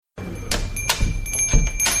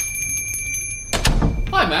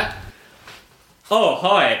Matt. Oh,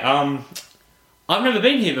 hi. I've never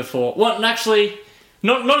been here before. Well, actually,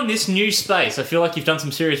 not in this new space. I feel like you've done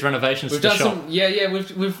some serious renovations to the shop.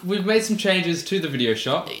 We've made some changes to the video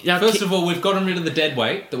shop. Now, First of all, we've gotten rid of the dead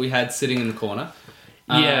weight that we had sitting in the corner.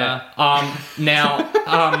 Now,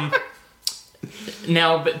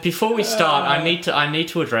 but before we start, I need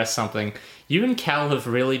to address something. You and Cal have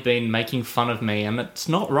really been making fun of me, and it's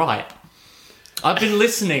not right. I've been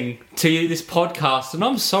listening to this podcast, and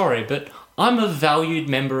I'm sorry, but I'm a valued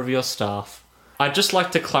member of your staff. I'd just like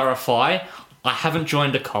to clarify, I haven't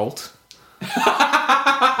joined a cult.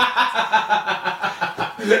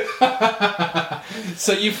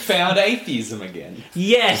 So you found atheism again?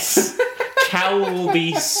 Yes! Cal will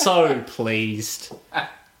be so pleased.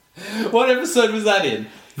 What episode was that in?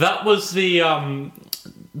 That was the,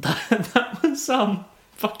 that was,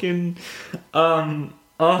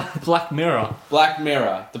 Black Mirror. Black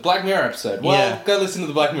Mirror. The Black Mirror episode. Well, Yeah. go listen to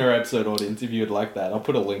the Black Mirror episode, audience, if you would like that. I'll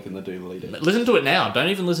put a link in the Doobley Doo. Listen to it now. Don't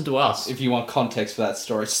even listen to us. If you want context for that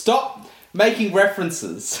story. Stop making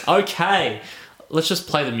references. Okay. Let's just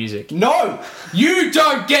play the music. No! You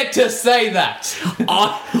don't get to say that!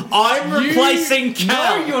 I'm replacing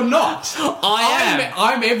Cal. No, you're not. I am.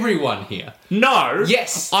 I'm everyone here. No.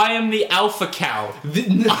 Yes. I am the Alpha Cal.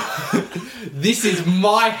 This is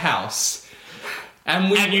my house.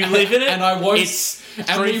 And you live in it? And I won't... It's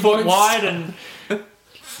 3 foot wide and...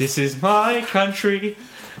 This is my country.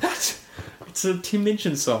 What? It's a Tim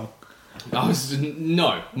Minchin song.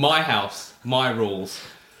 No. My house. My rules.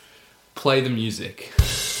 Play the music.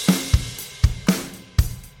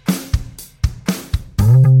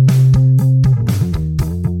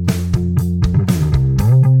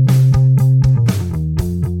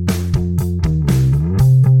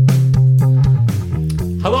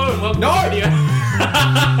 Hello and welcome to the video.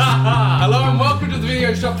 Hello and welcome to the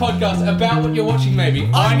Video Shop Podcast about what you're watching, maybe.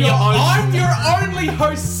 I'm your host. I'm your only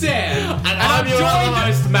host, Sam. And I'm your other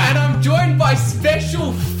host, Matt. And I'm joined by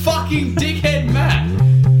special fucking dickhead Matt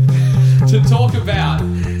to talk about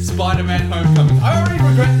Spider-Man Homecoming. I already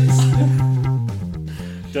regret this.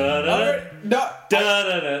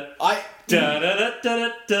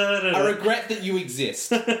 I regret that you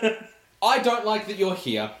exist. I don't like that you're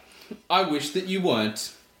here. I wish that you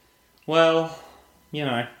weren't. Well, you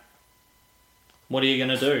know, what are you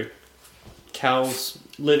going to do? Cal's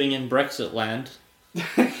living in Brexit land.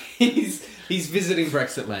 He's visiting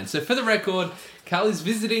Brexit land. So for the record, Cal is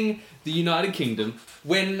visiting the United Kingdom.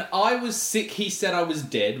 When I was sick, he said I was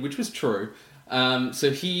dead, which was true.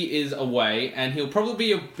 So he is away, and he'll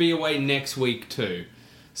probably be away next week too.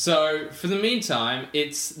 So for the meantime,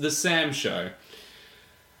 it's the Sam Show.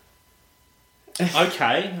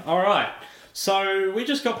 Okay, alright. So, we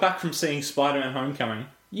just got back from seeing Spider-Man Homecoming.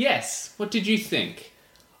 Yes. What did you think?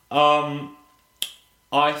 I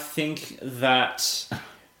think that,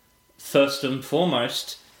 first and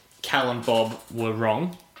foremost, Cal and Bob were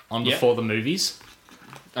wrong on Before the Movies.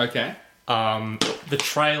 Okay. The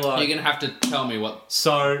trailer... You're going to have to tell me what...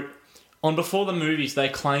 So, on Before the Movies, they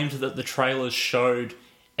claimed that the trailers showed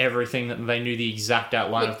everything, that they knew the exact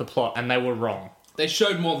outline of the plot, and they were wrong. They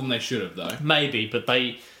showed more than they should have, though. Maybe, but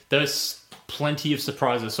there's plenty of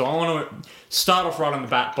surprises. So I want to start off right on the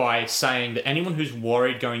bat by saying that anyone who's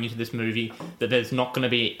worried going into this movie that there's not going to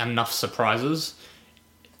be enough surprises,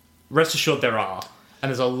 rest assured there are. And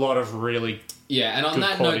there's a lot of really and on good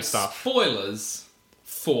that quality note, stuff. Spoilers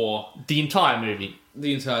for... The entire movie.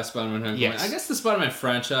 The entire Spider-Man Homecoming. Yes. I guess the Spider-Man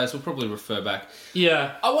franchise will probably refer back.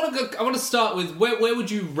 Yeah. I want to start with, where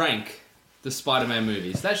would you rank the Spider-Man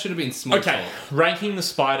movies? That should have been small talk. Okay, ranking the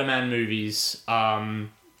Spider-Man movies,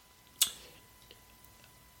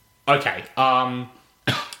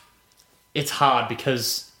 it's hard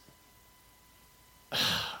because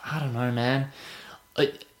I don't know, man.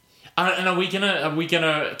 And are we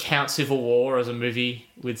gonna count Civil War as a movie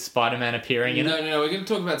with Spider-Man appearing in it? No, we're going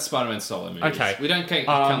to talk about Spider-Man solo movies. Okay. We don't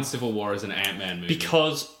count Civil War as an Ant-Man movie.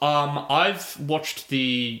 Because I've watched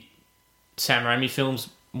the Sam Raimi films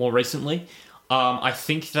more recently. I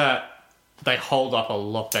think that they hold up a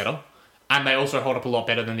lot better. And they also hold up a lot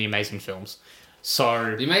better than the Amazing films.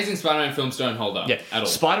 So the Amazing Spider-Man films don't hold up at all.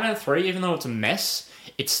 Spider-Man 3, even though it's a mess,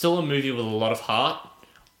 it's still a movie with a lot of heart,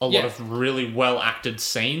 a lot of really well-acted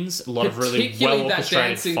scenes, a lot of really well-orchestrated that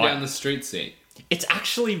dancing fight. down the street scene. It's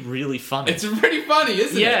actually really funny. It's pretty funny,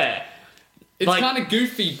 isn't it? Yeah. It's kind of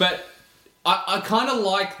goofy, but I kind of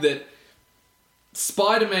like that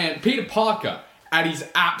Spider-Man, Peter Parker, at his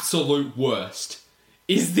absolute worst,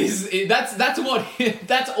 is this... That's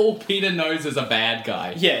all Peter knows as a bad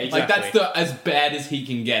guy. Yeah, exactly. Like, that's as bad as he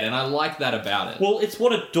can get, and I like that about it. Well, it's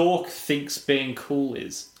what a dork thinks being cool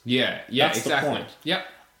is. Yeah, That's exactly. the point. Yep.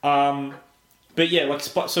 But yeah, like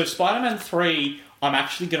so Spider-Man 3, I'm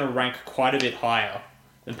actually going to rank quite a bit higher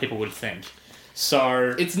than people would think.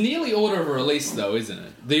 So it's nearly order of release, though, isn't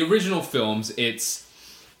it? The original films, it's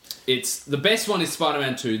the best one is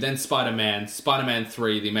Spider-Man 2, then Spider-Man, Spider-Man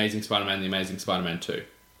 3, The Amazing Spider-Man, The Amazing Spider-Man 2.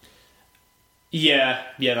 Yeah,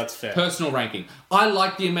 that's fair. Personal ranking. I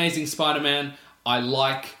like The Amazing Spider-Man. I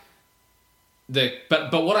like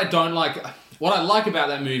but what I don't like, what I like about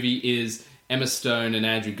that movie is Emma Stone and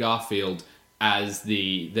Andrew Garfield as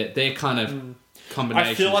their kind of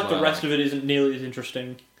combination. I feel like the rest of it isn't nearly as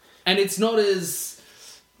interesting. And it's not as...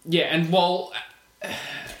 Yeah, and while...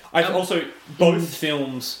 I've also... Both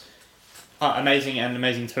films, Amazing and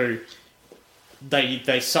Amazing 2,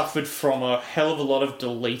 they suffered from a hell of a lot of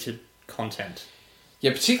deleted content.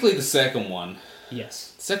 Yeah, particularly the second one.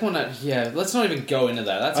 Yes. The second one, let's not even go into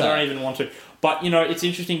that. I don't even want to. But, it's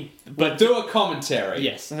interesting... But do a commentary.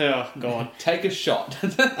 Yes. Oh, go on. Take a shot.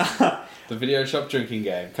 The video shop drinking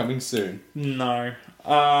game, coming soon. No.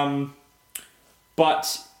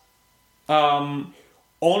 But... on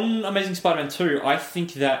Amazing Spider-Man 2, I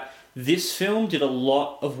think that this film did a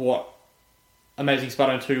lot of what Amazing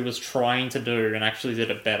Spider-Man 2 was trying to do and actually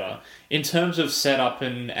did it better. In terms of setup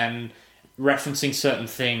and referencing certain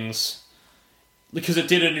things, because it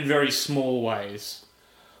did it in very small ways.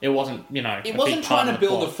 It wasn't, It wasn't trying to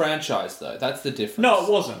build a franchise, though. That's the difference. No, it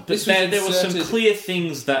wasn't. But there were some clear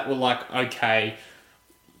things that were like, okay,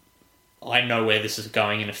 I know where this is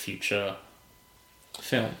going in a future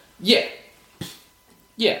film. Yeah.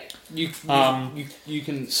 Yeah, you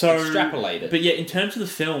can extrapolate it. But yeah, in terms of the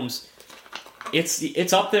films,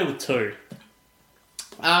 it's up there with 2.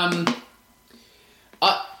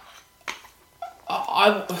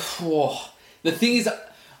 The thing is,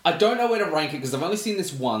 I don't know where to rank it because I've only seen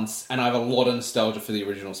this once, and I have a lot of nostalgia for the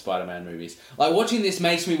original Spider-Man movies. Like, watching this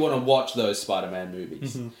makes me want to watch those Spider-Man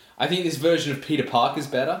movies. Mm-hmm. I think this version of Peter Parker's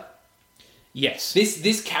better. Yes.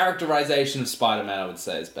 This characterization of Spider-Man, I would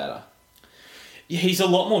say, is better. He's a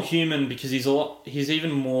lot more human because he's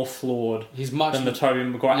even more flawed than the Tobey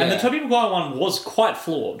Maguire. Yeah. And the Tobey Maguire one was quite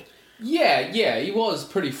flawed. Yeah, he was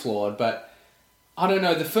pretty flawed, but I don't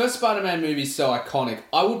know, the first Spider-Man movie is so iconic.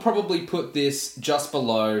 I would probably put this just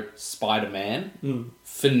below Spider-Man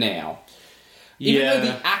for now. Even though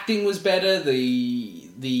the acting was better,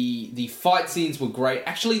 the fight scenes were great.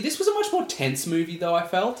 Actually, this was a much more tense movie, though, I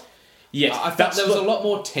felt. Yes, I felt there was a lot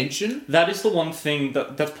more tension. That is the one thing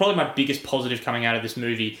that's probably my biggest positive coming out of this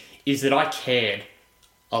movie, is that I cared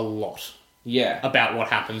a lot about what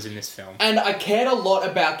happens in this film. And I cared a lot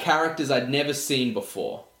about characters I'd never seen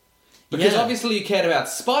before. Because obviously you cared about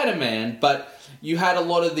Spider-Man, but you had a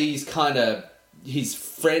lot of these kind of his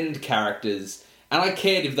friend characters, and I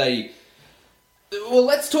cared if they... Well,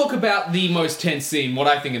 let's talk about the most tense scene, what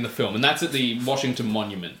I think in the film, and that's at the Washington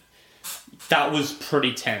Monument. That was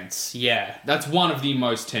pretty tense, yeah. That's one of the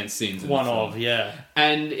most tense scenes in the film.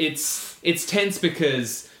 And it's tense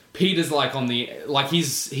because Peter's like on the... Like,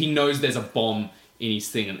 he knows there's a bomb in his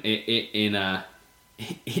thing, in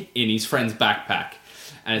his friend's backpack.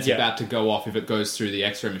 And it's about to go off if it goes through the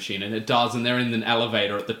X-ray machine. And it does, and they're in an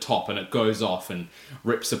elevator at the top, and it goes off and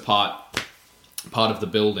rips apart part of the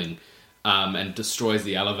building and destroys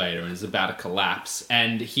the elevator and is about to collapse.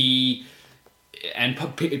 And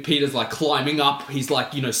Peter's like climbing up. He's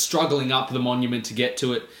like, struggling up the monument to get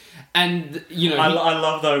to it. And, I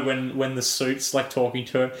love, though, when the suit's like talking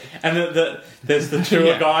to him. And there's the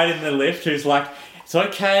tour guide in the lift who's like, it's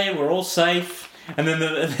okay, we're all safe. And then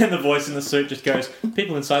the voice in the suit just goes,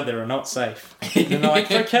 people inside there are not safe. And they're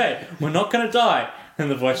like, okay, we're not going to die. And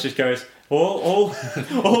the voice just goes, all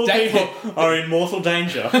people are in mortal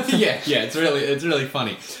danger. yeah, it's really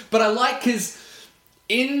funny. But I like, because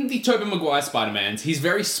in the Tobey Maguire Spider-Mans, he's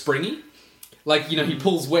very springy. Like, he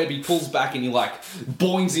pulls web, he pulls back, and he, like,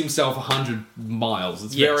 boings himself 100 miles.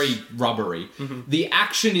 It's very rubbery. Mm-hmm. The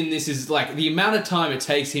action in this is, like, the amount of time it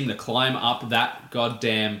takes him to climb up that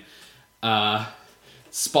goddamn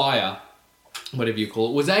spire, whatever you call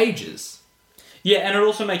it, was ages. Yeah, and it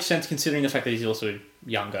also makes sense considering the fact that he's also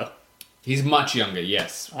younger. He's much younger,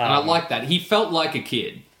 yes. And I like that. He felt like a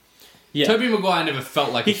kid. Yeah. Tobey Maguire never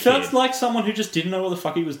felt like a kid. He felt like someone who just didn't know what the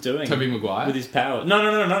fuck he was doing. Tobey Maguire? With his power. No.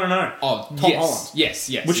 Oh, Tom Holland. Yes.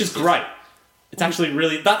 Which is great. It's actually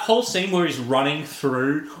really... That whole scene where he's running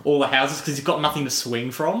through all the houses because he's got nothing to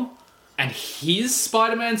swing from. And his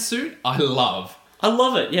Spider-Man suit, I love. I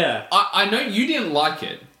love it, yeah. I know you didn't like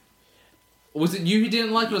it. Was it you who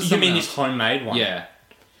didn't like it, or someone You mean else? his homemade one? Yeah.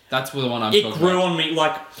 That's the one I'm talking about. It grew on me.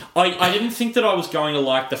 Like, I didn't think that I was going to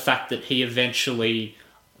like the fact that he eventually...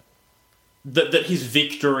 That his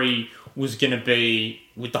victory was going to be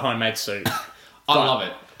with the homemade suit. I love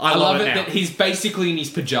it. I love it that he's basically in his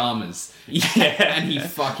pajamas. Yeah. And he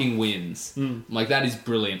fucking wins. Like, that is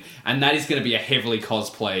brilliant. And that is going to be a heavily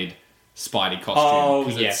cosplayed Spidey costume. Oh,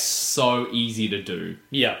 because it's so easy to do.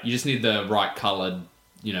 Yeah. You just need the right coloured,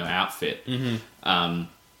 outfit. Mm-hmm.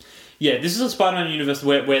 This is a Spider-Man universe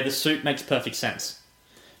where the suit makes perfect sense.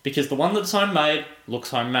 Because the one that's homemade looks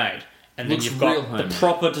homemade. And then you've got the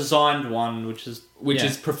proper designed one, which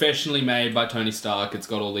is professionally made by Tony Stark. It's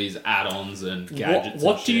got all these add-ons and gadgets.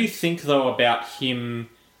 What do you think, though, about him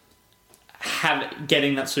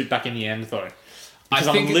getting that suit back in the end, though? Because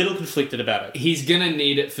I'm a little conflicted about it. He's going to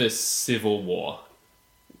need it for Civil War.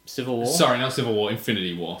 Civil War? Sorry, not Civil War,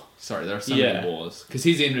 Infinity War. Sorry, there are so many wars. Because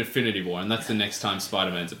he's in Infinity War, and that's the next time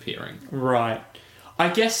Spider-Man's appearing. Right. I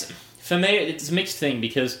guess, for me, it's a mixed thing,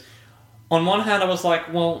 because on one hand I was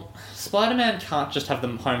like, well, Spider-Man can't just have the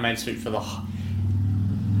homemade suit for the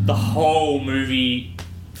whole movie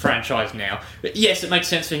franchise now. But yes, it makes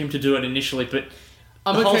sense for him to do it initially, but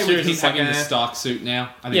I'm okay with him having the Stark suit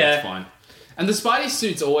now. I think that's fine. And the Spidey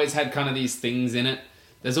suit's always had kind of these things in it.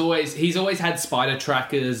 He's always had spider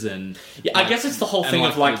trackers and... Yeah, I guess it's the whole thing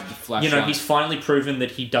of he's finally proven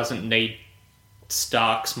that he doesn't need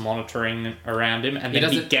Stark's monitoring around him, and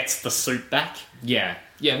then he gets the suit back. Yeah.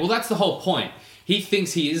 Yeah, well, that's the whole point. He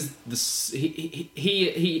thinks he is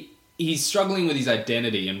he's struggling with his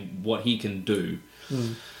identity and what he can do.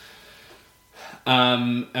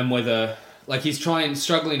 And whether... Like, he's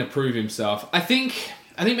struggling to prove himself. I think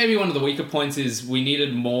maybe one of the weaker points is we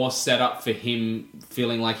needed more setup for him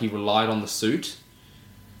feeling like he relied on the suit.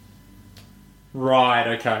 Right,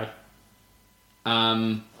 okay.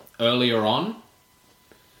 Earlier on.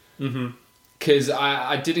 Mm-hmm. Because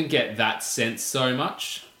I didn't get that sense so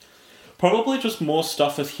much. Probably just more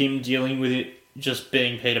stuff of him dealing with it just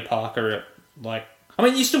being Peter Parker. Like, I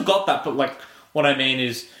mean, you still got that, but, like, what I mean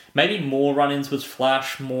is... Maybe more run-ins with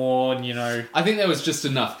Flash, more, I think there was just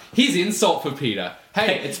enough. His insult for Peter.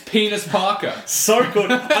 Hey, it's Penis Parker. So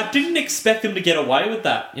good. I didn't expect him to get away with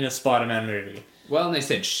that in a Spider-Man movie. Well, and they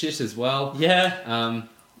said shit as well. Yeah.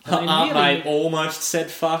 They almost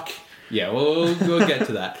said fuck. Yeah, we'll get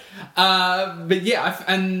to that. But yeah,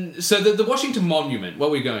 and so the Washington Monument, where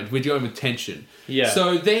we're going with tension. Yeah.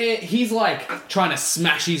 So he's like trying to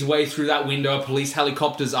smash his way through that window. A police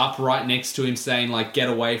helicopter's up right next to him saying like, get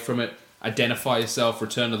away from it, identify yourself,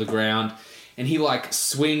 return to the ground. And he like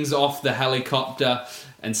swings off the helicopter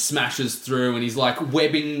and smashes through, and he's like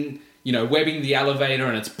webbing the elevator,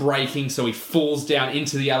 and it's breaking, so he falls down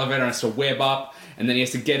into the elevator and has to web up. And then he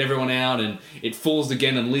has to get everyone out, and it falls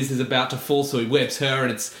again, and Liz is about to fall, so he webs her,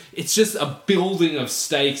 and it's just a building of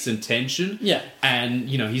stakes and tension. Yeah. And,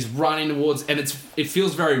 he's running towards, and it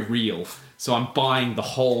feels very real. So I'm buying the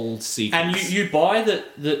whole sequence. And you buy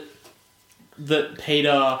that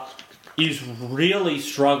Peter is really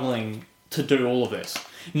struggling to do all of this.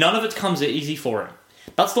 None of it comes easy for him.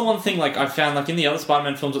 That's the one thing, like, I found, like, in the other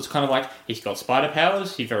Spider-Man films, it's kind of like, he's got spider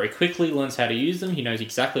powers, he very quickly learns how to use them, he knows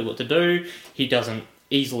exactly what to do, he doesn't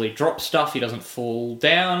easily drop stuff, he doesn't fall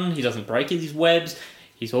down, he doesn't break his webs,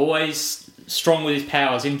 he's always strong with his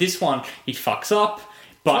powers. In this one, he fucks up,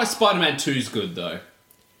 but... That's why Spider-Man 2's good, though.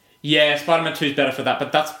 Yeah, Spider-Man 2's better for that,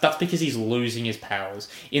 but that's because he's losing his powers.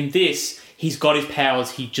 In this, he's got his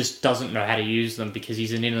powers, he just doesn't know how to use them because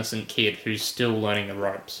he's an innocent kid who's still learning the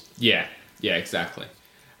ropes. Yeah, exactly.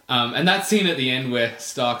 And that scene at the end where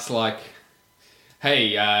Stark's like,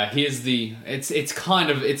 hey, here's the... It's the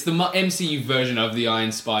MCU version of the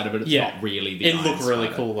Iron Spider, but it's not really the Iron Spider. It looked really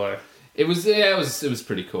cool, though. It was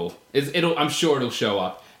pretty cool. I'm sure it'll show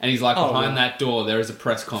up. And he's like, behind that door, there is a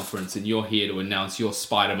press conference, and you're here to announce you're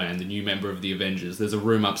Spider-Man, the new member of the Avengers. There's a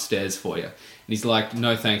room upstairs for you. And he's like,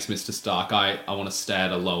 no thanks, Mr. Stark. I want to stay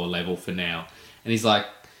at a lower level for now. And he's like...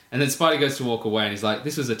 And then Spidey goes to walk away, and he's like,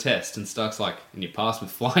 this was a test. And Stark's like, and you passed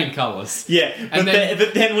with flying colours. Yeah, but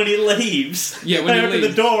then when he leaves, they open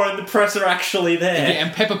the door, and the press are actually there. Yeah,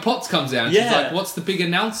 and Pepper Potts comes out, and she's like, what's the big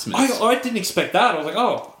announcement? I didn't expect that. I was like,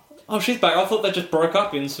 oh, she's back. I thought they just broke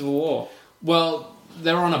up in Civil War. Well,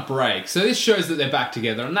 they're on a break. So this shows that they're back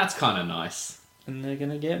together, and that's kind of nice. And they're going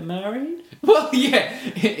to get married? Well, yeah.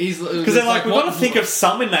 Because they're like, we've got to think of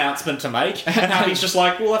some announcement to make. And Happy's just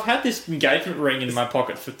like, well, I've had this engagement ring in my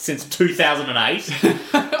pocket since 2008.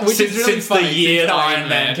 Which is really since funny. The year Iron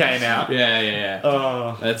Man came out. Yeah.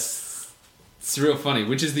 Oh. It's real funny.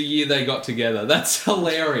 Which is the year they got together. That's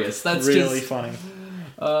hilarious. That's really funny.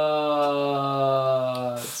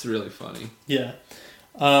 It's really funny. Yeah.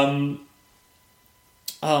 Oh,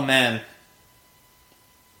 man.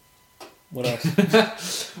 What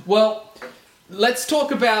else? Well, let's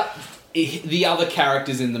talk about the other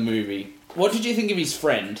characters in the movie. What did you think of his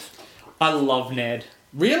friend? I love Ned.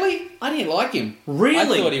 Really? I didn't like him.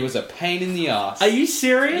 Really? I thought he was a pain in the ass. Are you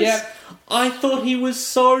serious? Yeah. I thought he was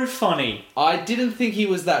so funny. I didn't think he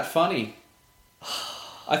was that funny.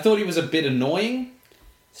 I thought he was a bit annoying.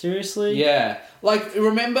 Seriously? Yeah. Like,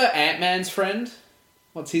 remember Ant-Man's friend?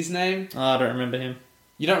 What's his name? Oh, I don't remember him.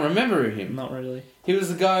 You don't remember him? Not really. He was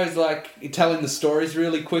the guy who's like telling the stories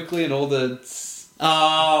really quickly and all the...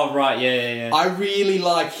 Oh, right, yeah. I really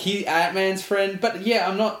like Ant-Man's friend, but yeah,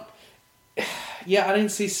 I'm not... Yeah, I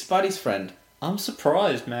didn't see Spuddy's friend. I'm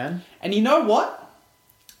surprised, man. And you know what?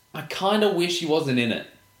 I kind of wish he wasn't in it.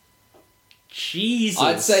 Jesus.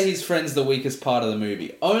 I'd say his friend's the weakest part of the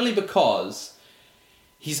movie. Only because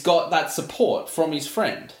he's got that support from his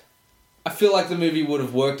friend. I feel like the movie would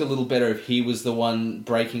have worked a little better if he was the one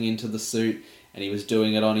breaking into the suit and he was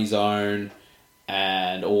doing it on his own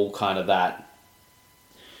and all kind of that.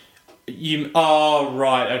 Oh,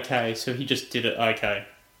 right, okay. So he just did it, okay.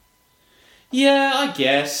 Yeah, I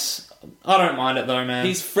guess. I don't mind it though, man.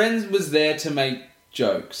 His friend was there to make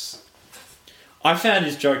jokes. I found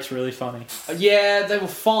his jokes really funny. Yeah, they were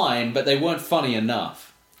fine, but they weren't funny enough.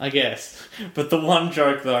 I guess. But the one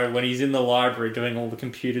joke though, when he's in the library doing all the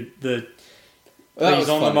computer... he's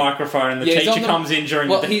on the microphone and the teacher comes in during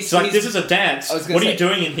the... He's like, this is a dance. What are you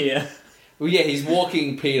doing in here? Well, yeah, he's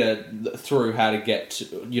walking Peter through how to get to,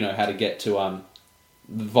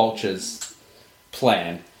 the Vulture's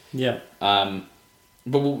plan. Yeah.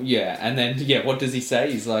 But yeah, and then what does he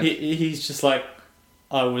say? He's like, he's just like,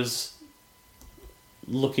 I was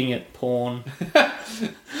looking at porn,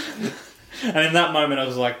 and in that moment I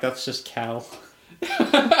was like, that's just Cal.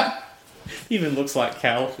 He even looks like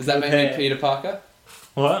Cal. Does that make me Peter Parker?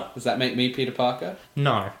 What? Does that make me Peter Parker?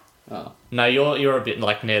 No. Oh. No, you're a bit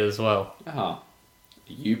like Ned as well. Oh.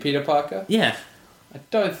 You Peter Parker? Yeah. I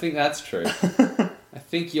don't think that's true. I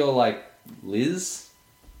think you're like Liz.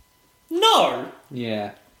 No!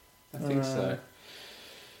 Yeah. I think so.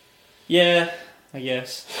 Yeah, I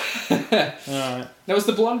guess. Alright. Now, was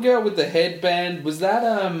the blonde girl with the headband, was that,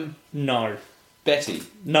 No. Betty?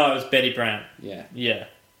 No, it was Betty Brant. Yeah. Yeah.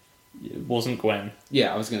 It wasn't Gwen.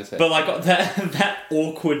 Yeah, I was going to say. But like that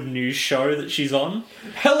awkward news show that she's on.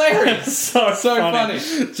 Hilarious! so funny.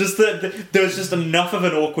 Just that there was just enough of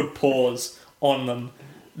an awkward pause on them.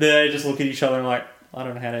 They just look at each other and like, I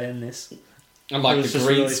don't know how to end this. And like the green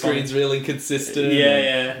really screen's really consistent.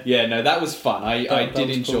 Yeah. Yeah, no, that was fun. I did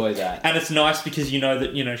enjoy cool. that. And it's nice because you know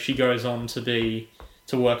that, she goes on to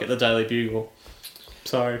work at the Daily Bugle.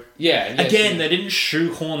 So, yeah again, they didn't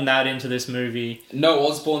shoehorn that into this movie. No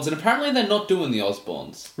Osborns, and apparently they're not doing the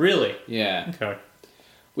Osborns. Really? Yeah. Okay.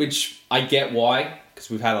 Which, I get why, because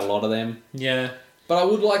we've had a lot of them. Yeah. But I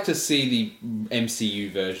would like to see the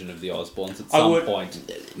MCU version of the Osborns at some point.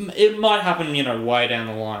 It might happen, way down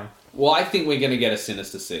the line. Well, I think we're going to get a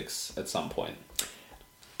Sinister Six at some point.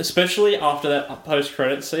 Especially after that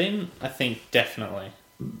post-credit scene, I think definitely.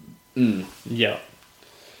 Mm. Yeah.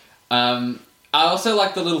 I also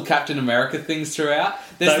like the little Captain America things throughout.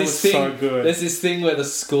 So good. There's this thing where the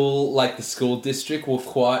school district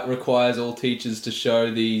requires all teachers to show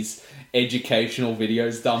these educational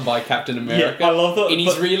videos done by Captain America. Yeah, I love that. In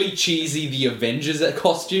his really cheesy The Avengers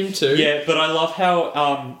costume too. Yeah, but I love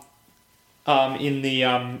how in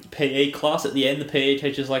the PE class at the end, the PE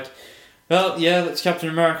teacher's like, well, yeah, that's Captain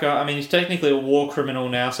America. I mean, he's technically a war criminal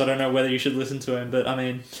now, so I don't know whether you should listen to him, but I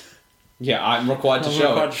mean... Yeah, I'm required to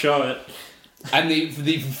show it. And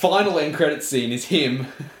the final end credit scene is him.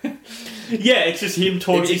 Yeah, it's just him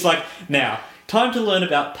talking. He's like, now, time to learn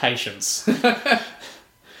about patience.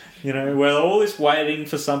 We're always waiting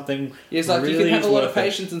for something. Yeah, it's like, really you can have a lot of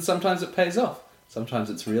patience and sometimes it pays off.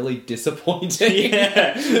 Sometimes it's really disappointing.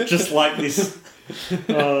 Yeah, just like this.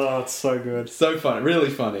 Oh, it's so good. So funny,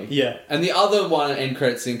 really funny. Yeah. And the other one end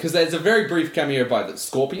credit scene, because there's a very brief cameo by the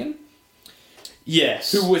Scorpion.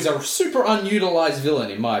 Yes. Who was a super unutilized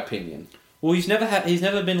villain, in my opinion. Well, he's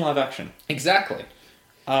never been live action. Exactly.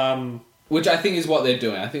 Which I think is what they're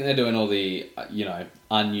doing. I think they're doing all the,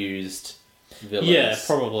 unused villains. Yeah,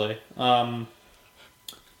 probably.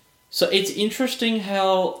 So it's interesting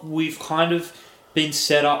how we've kind of been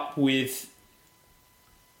set up with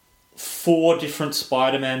 4 different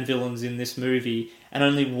Spider-Man villains in this movie, and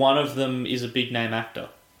only one of them is a big-name actor.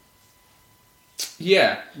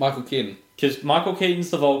 Yeah, Michael Keaton. Because Michael Keaton's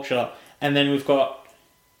the Vulture, and then we've got...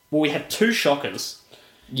 Well, we had 2 Shockers.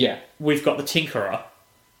 Yeah. We've got the Tinkerer.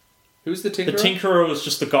 Who's the Tinkerer? The Tinkerer was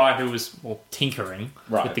just the guy who was, tinkering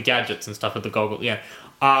with the gadgets and stuff with the goggles. Yeah.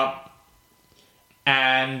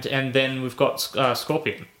 And then we've got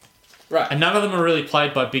Scorpion. Right. And none of them are really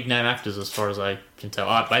played by big-name actors as far as I can tell.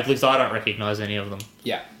 At least I don't recognise any of them.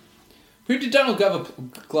 Yeah. Who did Donald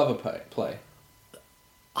Glover play?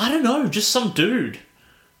 I don't know, just some dude.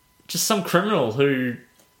 Just some criminal who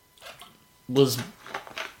was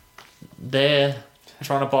there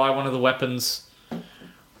trying to buy one of the weapons.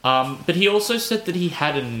 But he also said that he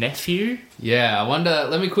had a nephew. Yeah, I wonder...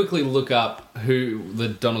 Let me quickly look up who the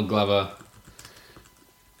Donald Glover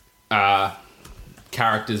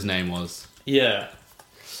character's name was. Yeah.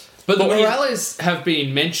 But the Morales have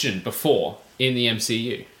been mentioned before in the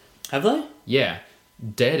MCU. Have they? Yeah.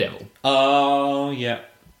 Daredevil. Oh, yeah.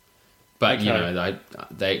 But, Okay. you know,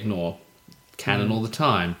 they ignore canon all the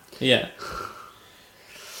time. Yeah.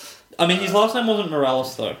 I mean, his last name wasn't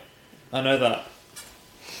Morales, though. I know that.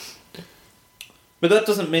 But that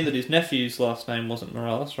doesn't mean that his nephew's last name wasn't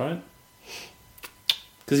Morales, right?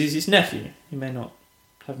 Because he's his nephew. He may not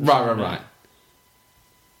have... Right.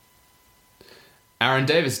 Aaron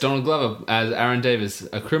Davis, Donald Glover as Aaron Davis,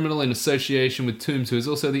 a criminal in association with Toombs, who is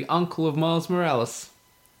also the uncle of Miles Morales.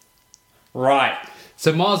 Right.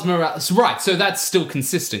 So Miles Morales... Right, so that's still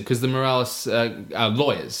consistent, because the Morales are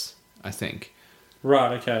lawyers, I think.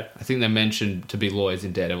 Right, okay. I think they're mentioned to be lawyers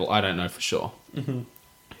in Daredevil. I don't know for sure. Mm-hmm.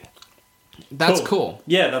 That's cool.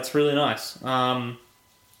 Yeah, that's really nice.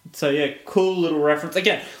 So yeah, cool little reference.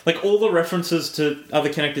 Again, like all the references to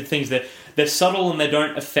other connected things, they're subtle and they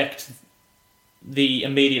don't affect the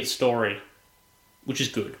immediate story, which is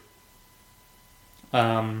good.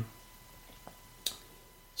 So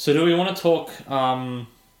do we want to talk? Do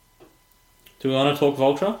we want to talk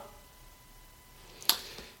Vulture?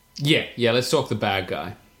 Yeah, let's talk the bad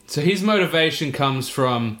guy. So his motivation comes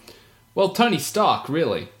from, well, Tony Stark,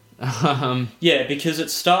 really. Yeah, because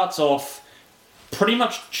it starts off pretty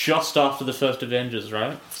much just after the first Avengers,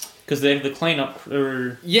 right? Because they have the cleanup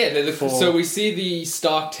crew. Yeah, so we see the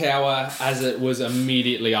Stark Tower as it was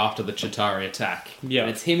immediately after the Chitauri attack. Yeah.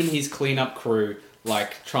 And it's him and his cleanup crew,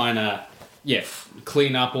 like, trying to,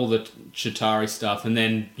 clean up all the Chitauri stuff, and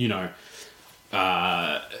then, you know,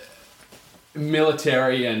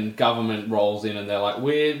 military and government rolls in and they're like,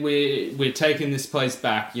 we're taking this place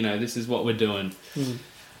back, you know, this is what we're doing.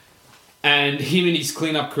 And him and his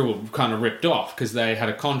cleanup crew were kind of ripped off because they had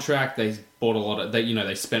a contract, they bought a lot of,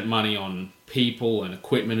 they spent money on people and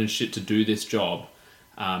equipment and shit to do this job,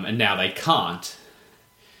 and now they can't.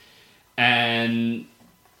 And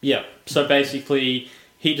yeah, so basically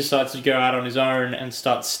he decides to go out on his own and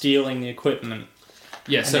start stealing the equipment.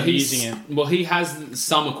 Yeah, so he's using it. Well, he has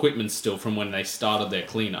some equipment still from when they started their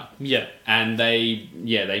cleanup. Yeah, and they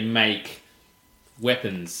make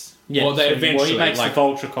weapons. Yeah, well, they so eventually he makes the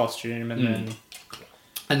Vulture costume, and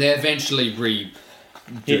then they eventually redo.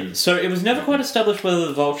 Yeah, so it was never quite established whether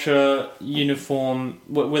the Vulture uniform,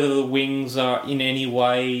 whether the wings are in any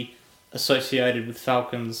way associated with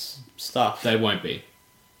Falcon's stuff. They won't be.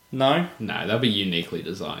 No, they'll be uniquely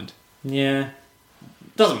designed. Yeah,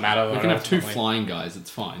 doesn't matter. Though, we can have two flying guys. It's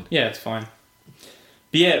fine. Yeah, it's fine.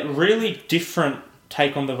 But yeah, really different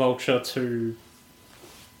take on the Vulture to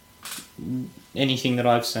anything that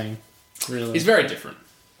I've seen. Really, it's very different,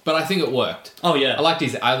 but I think it worked. Oh yeah,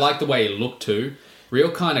 I liked the way he looked too.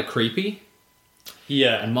 Real kind of creepy.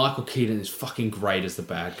 Yeah, and Michael Keaton is fucking great as the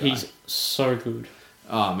bad guy. He's so good.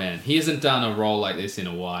 Oh man, he hasn't done a role like this in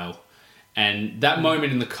a while. And that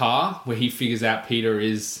moment in the car where he figures out Peter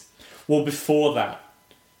is... Well, before that,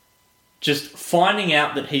 just finding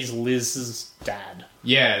out that he's Liz's dad.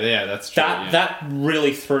 Yeah, that's true. That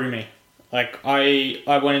really threw me. Like, I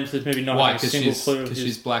went into this movie not having a single clue. Because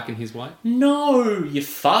she's black and he's white? No, you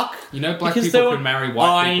fuck. You know black people can marry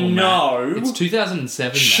white people. I know. Matt. It's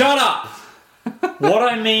 2007, Shut up! What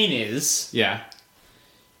I mean is... Yeah.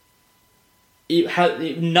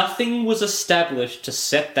 Nothing was established to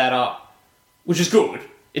set that up. Which is good.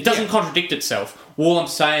 It doesn't contradict itself. All I'm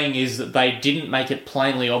saying is that they didn't make it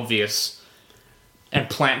plainly obvious and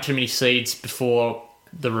plant too many seeds before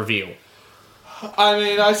the reveal. I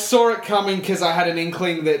mean, I saw it coming because I had an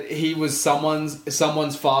inkling that he was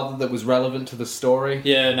someone's father that was relevant to the story.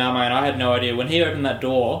 Yeah, no, man, I had no idea. When he opened that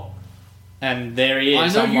door, and there he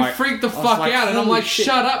is, I know, freaked the fuck out, and I'm like,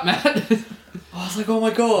 shut up, Matt. I was like, oh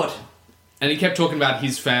my god. And he kept talking about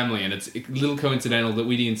his family, and it's a little coincidental that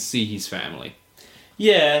we didn't see his family.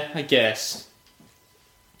 Yeah, I guess.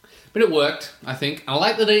 But it worked, I think. I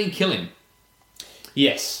like that they didn't kill him.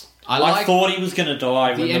 Yes. I thought he was going to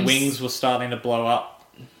die when the wings were starting to blow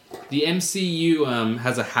up. The MCU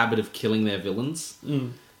has a habit of killing their villains.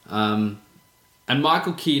 And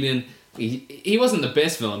Michael Keaton, he wasn't the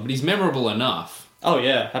best villain, but he's memorable enough. Oh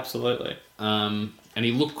yeah, absolutely. And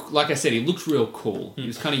he looked, like I said, he looked real cool. He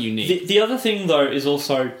was kind of unique. The other thing, though, is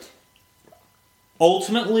also...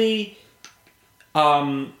 Ultimately,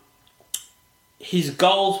 his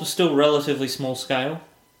goals were still relatively small scale.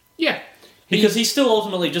 Yeah. Because he still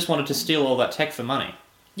ultimately just wanted to steal all that tech for money.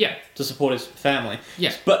 Yeah. To support his family.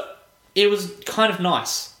 Yeah. But it was kind of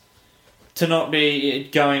nice to not be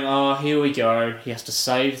going, oh, here we go. He has to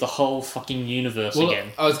save the whole fucking universe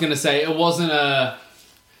again. I was going to say, it wasn't a...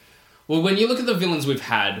 Well, when you look at the villains we've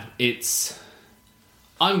had, it's...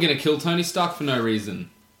 I'm going to kill Tony Stark for no reason.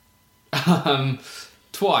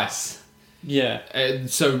 Twice. Yeah.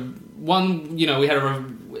 So, one, we had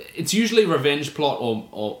it's usually a revenge plot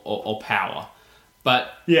or power.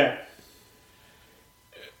 But... Yeah.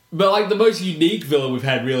 But, like, the most unique villain we've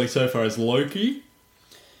had really so far is Loki.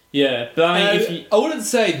 Yeah, but I mean, I wouldn't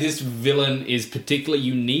say this villain is particularly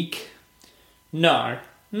unique. No,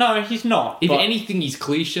 he's not. If anything, he's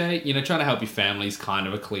cliche. Trying to help your family is kind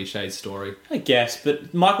of a cliche story. I guess,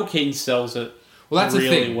 but Michael Keaton sells it. Well, that's really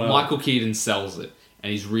the thing. well. Michael Keaton sells it,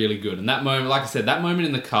 and he's really good. And that moment, like I said, that moment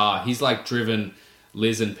in the car, he's like driven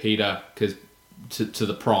Liz and Peter to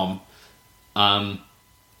the prom,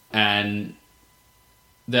 and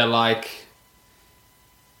they're like,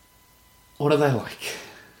 what are they like?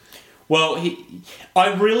 Well,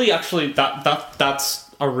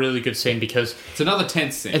 that's a really good scene because It's another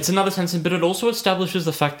tense scene. It's another tense scene, but it also establishes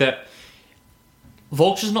the fact that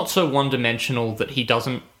Vulture's not so one-dimensional that he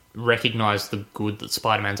doesn't recognise the good that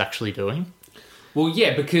Spider-Man's actually doing. Well,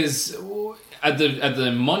 yeah, because at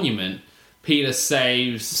the monument, Peter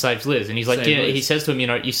saves Liz, and he's like, Liz. he says to him,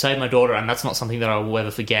 you saved my daughter, and that's not something that I will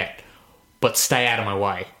ever forget, but stay out of my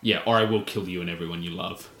way. Yeah, or I will kill you and everyone you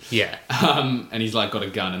love. Yeah. And he's like got a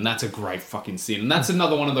gun, and that's a great fucking scene. And that's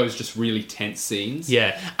another one of those just really tense scenes.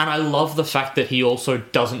 Yeah, and I love the fact that he also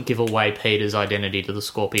doesn't give away Peter's identity to the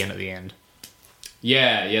Scorpion at the end.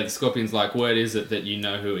 Yeah, the Scorpion's like, word is it that you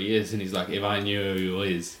know who he is? And he's like, if I knew who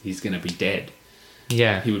he is, he's going to be dead.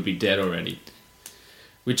 Yeah. He would be dead already.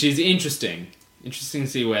 Which is interesting. Interesting to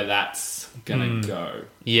see where that's going to go.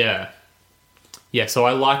 Yeah. Yeah, so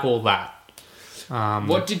I like all that.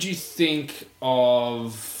 What did you think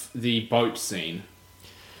of the boat scene?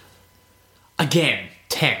 Again,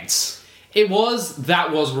 tense. That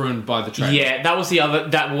was ruined by the trailer. Yeah, that was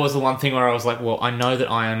the one thing where I was like, well, I know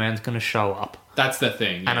that Iron Man's going to show up. That's the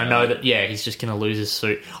thing. And I know that, he's just going to lose his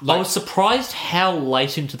suit. I was surprised how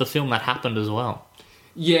late into the film that happened as well.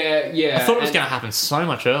 Yeah. I thought it was going to happen so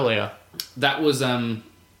much earlier. That was a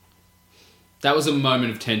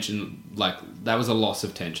moment of tension. Like, that was a loss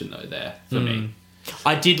of tension, though, there, for me.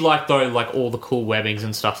 I did like, though, like, all the cool webbings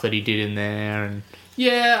and stuff that he did in there. And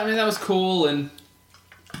yeah, I mean, that was cool, and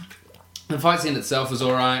the fight scene itself was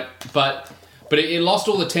alright, but it lost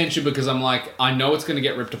all the tension because I'm like, I know it's going to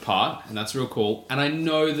get ripped apart, and that's real cool, and I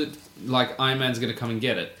know that, like, Iron Man's going to come and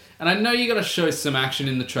get it. And I know you got to show some action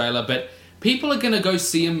in the trailer, but people are going to go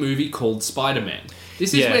see a movie called Spider-Man.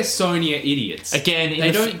 This is where Sony are idiots. Again,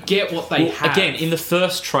 they don't get what they have. Again, in the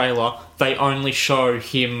first trailer, they only show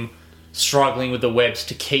him struggling with the webs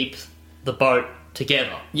to keep the boat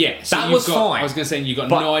together. Yeah, so that was fine. I was going to say, you've got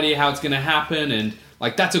no idea how it's going to happen, and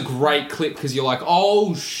like that's a great clip because you're like,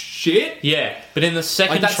 oh shit. Yeah, but in the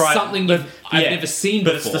second that's trailer, something I've never seen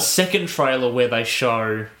before. But it's the second trailer where they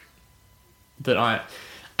show that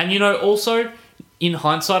and also in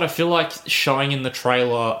hindsight, I feel like showing in the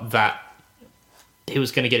trailer that he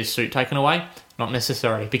was going to get his suit taken away, not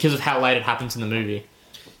necessary because of how late it happens in the movie.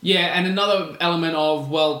 Yeah, and another element of,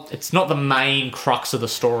 well... It's not the main crux of the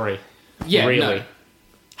story. Yeah, really. No.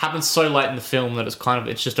 Happens so late in the film that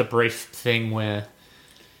it's just a brief thing where...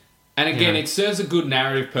 And again, it serves a good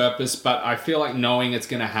narrative purpose, but I feel like knowing it's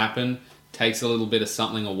going to happen takes a little bit of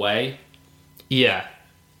something away. Yeah.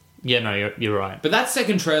 Yeah, no, you're right. But that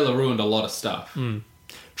second trailer ruined a lot of stuff.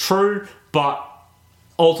 True, but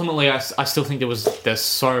ultimately I still think there's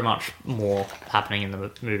so much more happening in the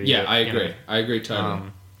movie. Yeah, I agree. I agree totally.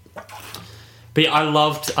 But yeah, I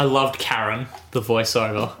loved Karen, the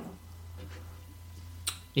voiceover.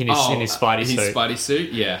 In his Spidey suit. His Spidey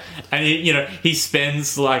suit, yeah. And he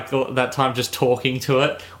spends like that time just talking to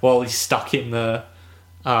it while he's stuck in the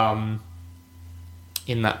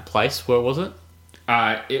in that place. Where was it?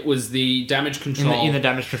 It was the damage control. In the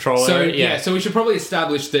damage control so, area. Yeah. So we should probably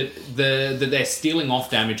establish that they're stealing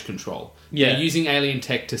off damage control. Yeah. They're using alien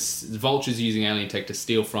tech Vulture's using alien tech to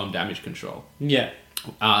steal from damage control. Yeah.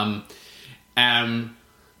 In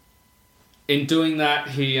doing that,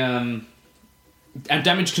 he and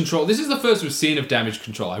damage control. This is the first we've seen of damage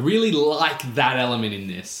control. I really like that element in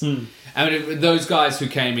this. I mean, those guys who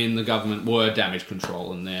came in the government were damage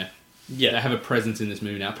control, and they have a presence in this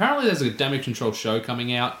movie now. Apparently, there's a damage control show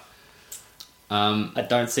coming out. I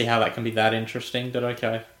don't see how that can be that interesting, but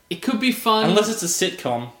okay. It could be fun, unless it's a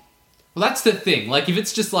sitcom. Well, that's the thing. Like, if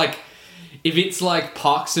it's like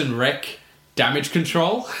Parks and Rec Damage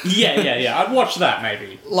Control. Yeah. I'd watch that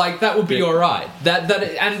maybe. Like, that would be alright.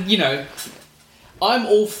 And, you know, I'm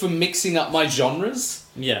all for mixing up my genres.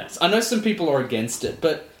 Yeah. I know some people are against it,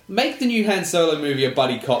 but make the new Han Solo movie a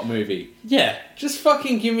buddy cop movie. Yeah. Just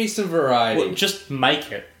fucking give me some variety. Well, just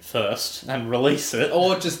make it first and release it.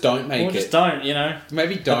 Or just don't make it. Or just don't, you know.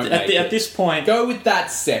 Maybe don't make it. At this point... Go with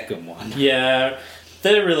that second one. Yeah.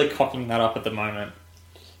 They're really cocking that up at the moment.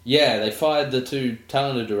 Yeah, they fired the 2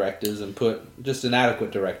 talented directors and put just an adequate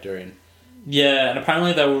director in. Yeah, and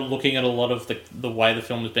apparently they were looking at a lot of the way the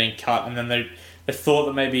film was being cut, and then they thought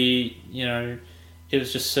that maybe, you know, it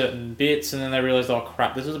was just certain bits, and then they realised, oh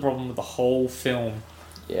crap, this is a problem with the whole film.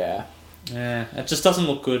 Yeah. Yeah, it just doesn't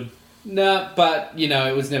look good. No, but, you know,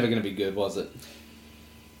 it was never going to be good, was it?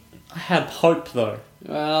 I had hope, though.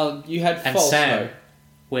 Well, you had And false Sam, hope.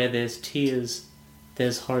 where there's tears,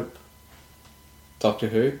 there's hope. Doctor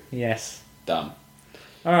Who? Yes. Dumb.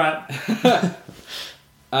 Alright.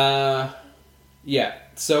 Yeah.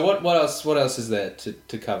 So what else is there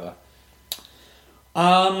to cover?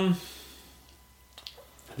 The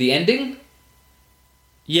ending?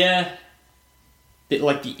 Yeah.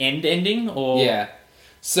 Like the ending, or... Yeah.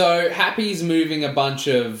 So Happy's moving a bunch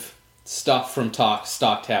of stuff from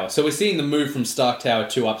Stark Tower. So we're seeing the move from Stark Tower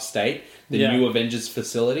to Upstate, the new Avengers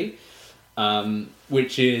facility,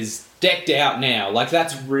 which is decked out now. Like,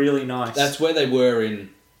 that's really nice. That's where they were in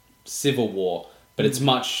Civil War, but it's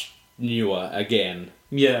much newer again.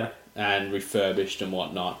 Yeah. And refurbished and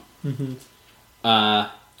whatnot. Mm-hmm.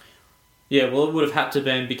 Yeah, well, it would have had to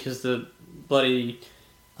been because the bloody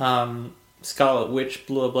Scarlet Witch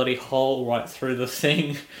blew a bloody hole right through the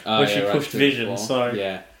thing where she pushed Vision. So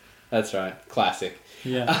yeah, that's right. Classic.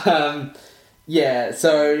 Yeah. Yeah.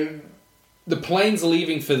 So the plane's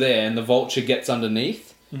leaving for there, and the Vulture gets underneath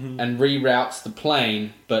and reroutes the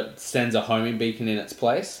plane, but sends a homing beacon in its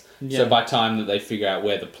place. Yeah. So by the time that they figure out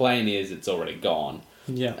where the plane is, it's already gone.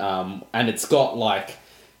 Yeah. And it's got like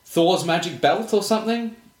Thor's magic belt or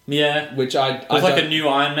something. Yeah. Which There's like a new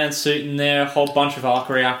Iron Man suit in there, a whole bunch of arc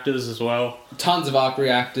reactors as well. Tons of arc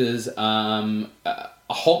reactors. A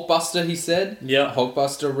Hulkbuster, he said. Yeah.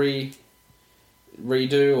 Hulkbuster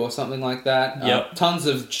redo or something like that. Yep. Tons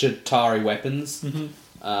of Chitauri weapons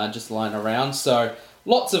just lying around. So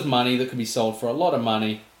lots of money that could be sold for a lot of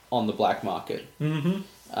money on the black market. Mm-hmm.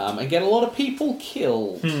 And get a lot of people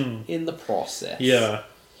killed in the process. Yeah.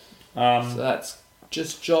 So that's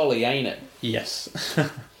just jolly, ain't it? Yes.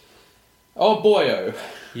 Oh boyo.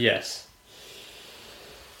 Yes.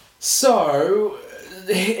 So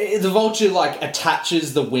the Vulture like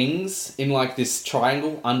attaches the wings in like this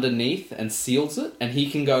triangle underneath and seals it, and he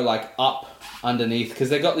can go like up underneath because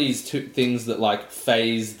they got these 2 things that like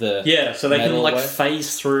phase the so they can like away,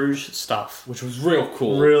 phase through stuff, which was real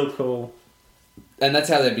cool. Real cool. And that's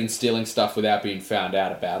how they've been stealing stuff without being found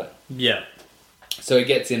out about it. Yeah. So he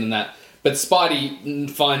gets in and that, but Spidey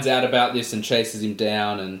finds out about this and chases him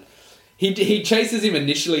down, and he chases him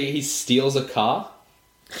initially. He steals a car.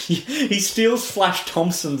 He steals Flash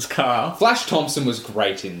Thompson's car. Flash Thompson was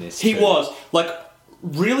great in this. He was like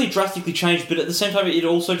really drastically changed, but at the same time, it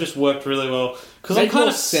also just worked really well because I'm kind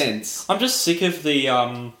of sense. I'm just sick of the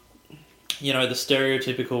the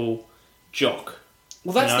stereotypical jock.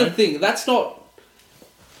 Well, that's the thing. That's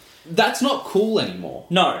not cool anymore.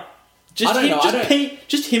 No, just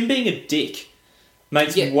him being a dick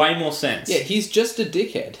makes way more sense. Yeah, he's just a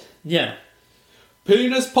dickhead. Yeah,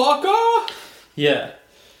 Penis Parker. Yeah.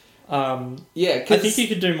 Yeah, I think you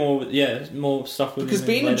could do more. More stuff with because him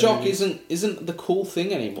being a jock isn't the cool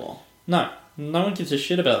thing anymore. No one gives a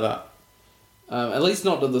shit about that. At least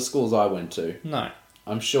not at the schools I went to. No,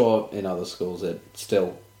 I'm sure in other schools it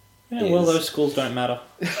still. Yeah, well, those schools don't matter.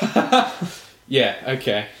 Yeah.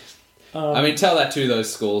 Okay. I mean, tell that to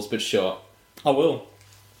those schools, but sure. I will.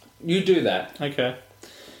 You do that. Okay.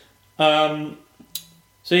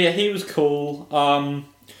 So yeah, he was cool.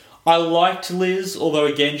 I liked Liz, although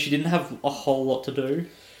again, she didn't have a whole lot to do.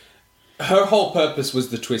 Her whole purpose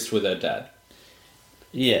was the twist with her dad.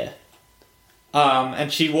 Yeah.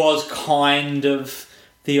 And she was kind of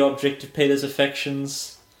the object of Peter's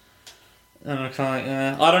affections. And I'm kind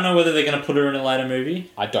of like, I don't know whether they're going to put her in a later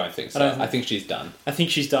movie. I don't think so. I think she's done. I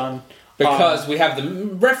think she's done. Because we have the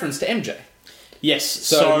reference to MJ. Yes.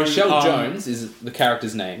 So Michelle Jones is the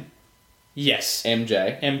character's name. Yes.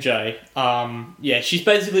 MJ. Yeah, she's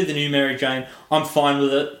basically the new Mary Jane. I'm fine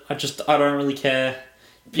with it. I don't really care.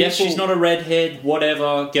 Yes, she's not a redhead,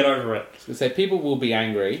 whatever, get over it. I was going to say, people will be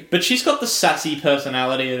angry. But she's got the sassy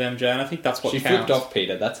personality of MJ, and I think that's what counts. She flipped off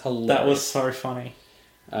Peter, that's hilarious. That was so funny.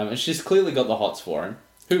 And she's clearly got the hots for him.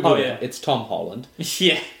 Who would? It's Tom Holland.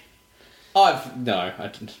 Yeah. I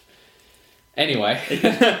didn't. Anyway.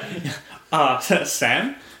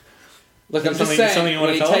 Sam? Look, I'm just something saying, you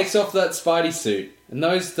want when to he tell takes off that Spidey suit, and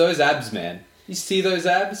those abs, man. You see those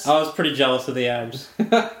abs? I was pretty jealous of the abs.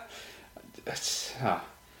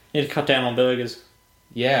 Need to cut down on burgers.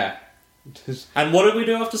 Yeah. Just And what did we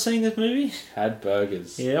do after seeing this movie? had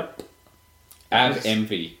burgers. Yep. Ab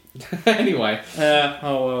envy. Anyway.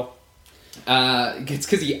 Oh well. It's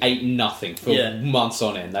because he ate nothing for months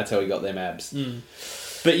on end. That's how he got them abs.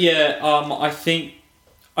 But yeah, I think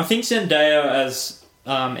Zendaya as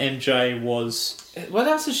MJ was... What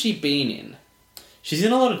else has she been in? She's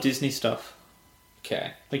in a lot of Disney stuff.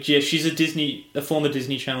 Okay. Like, yeah, she's a former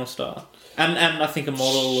Disney Channel star. And I think a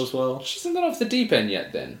model as well. She hasn't got off the deep end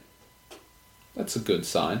yet, then. That's a good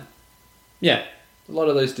sign. Yeah. A lot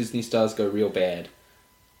of those Disney stars go real bad.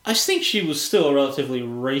 I think she was still a relatively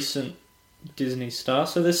recent Disney star,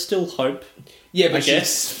 so there's still hope. Yeah, but I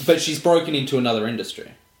guess. But she's broken into another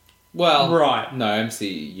industry. Well, right. No,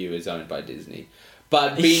 MCU is owned by Disney.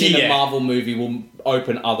 But being in a Marvel movie will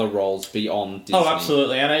open other roles beyond Disney. Oh,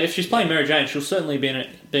 absolutely. And if she's playing Mary Jane, she'll certainly be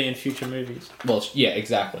in future movies. Well, yeah,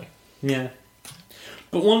 exactly. Yeah.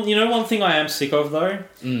 But one thing I am sick of, though,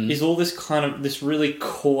 is all this really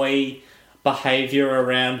coy behaviour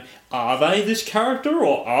around, are they this character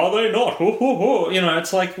or are they not?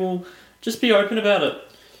 It's like, well, just be open about it.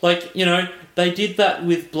 Like, they did that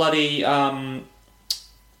with bloody, Khan.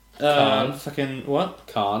 fucking, what?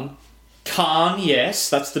 Khan, yes,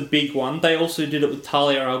 that's the big one. They also did it with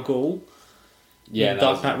Talia al Ghul. Yeah,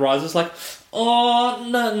 Dark Knight Rises. Like, oh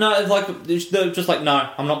no, like they're just like, no,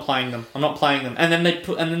 I'm not playing them. And then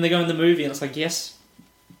they go in the movie, and it's like, yes,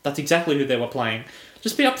 that's exactly who they were playing.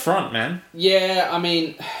 Just be upfront, man. Yeah, I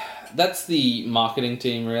mean, that's the marketing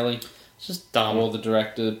team, really. It's just dumb. Or the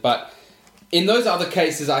director, but in those other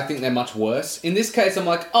cases, I think they're much worse. In this case, I'm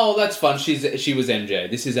like, oh, that's fun. She was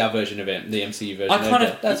MJ. This is our version of the MCU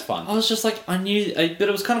version. That's fun. I was just like, I knew, but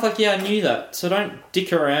it was kind of like, yeah, I knew that. So don't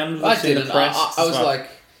dick around with I didn't. the press. I was like,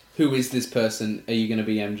 who is this person? Are you going to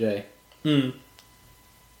be MJ?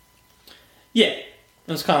 Yeah,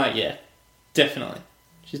 it was kind of like, yeah, definitely.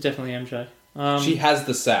 She's definitely MJ. She has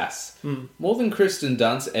the sass. More than Kristen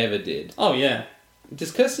Dunst ever did. Oh, yeah.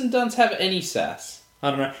 Does Kirsten Dunst have any sass? I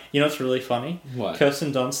don't know. You know what's really funny? What?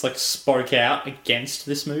 Kirsten Dunst spoke out against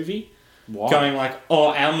this movie. Why? Going like, oh,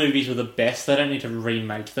 our movies were the best. They don't need to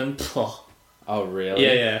remake them. Oh, really?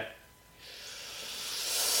 Yeah.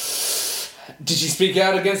 Did she speak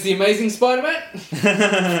out against The Amazing Spider-Man?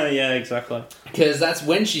 Yeah, exactly. Because that's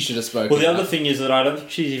when she should have spoken Well, the out. other thing is that I don't think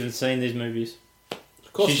she's even seen these movies.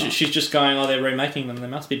 Of course not. She's just going, oh, they're remaking them. They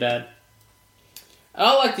must be bad.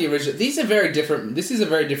 I like the original. These are very different. This is a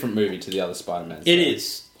very different movie to the other Spider-Man. It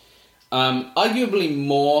is. Arguably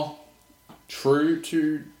more true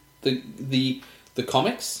to the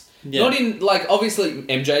comics. Yeah. Not in, like, obviously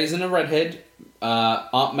MJ isn't a redhead.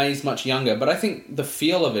 Aunt May's much younger, but I think the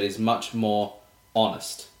feel of it is much more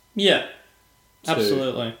honest. Yeah.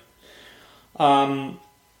 Absolutely.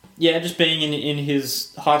 Yeah, just being in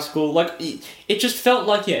his high school, like, it just felt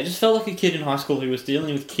like a kid in high school who was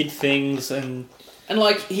dealing with kid things and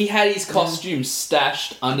like, he had his costume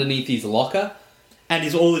stashed underneath his locker.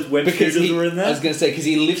 And all his web shooters were in there. I was going to say, because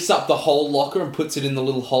he lifts up the whole locker and puts it in the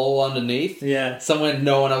little hole underneath. Yeah. Somewhere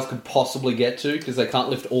no one else could possibly get to, because they can't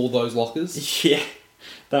lift all those lockers. Yeah.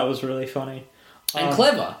 That was really funny. And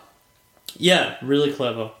clever. Yeah, really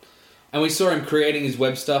clever. And we saw him creating his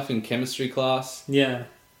web stuff in chemistry class. Yeah.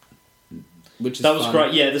 Which is That was fun.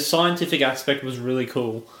 great. Yeah, the scientific aspect was really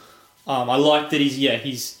cool. I like that he's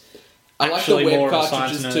I like the actually more web of a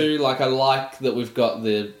science cartridges nerd. too. Like, I like that we've got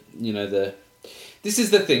the... This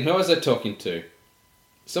is the thing. Who was I talking to?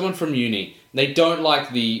 Someone from uni. They don't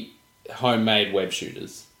like the homemade web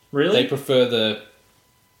shooters. Really? They prefer the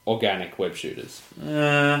organic web shooters.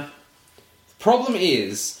 Uh, Problem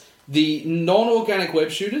is, the non-organic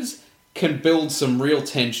web shooters can build some real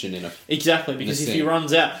tension in a... exactly, because if he scene.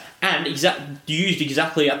 runs out... And used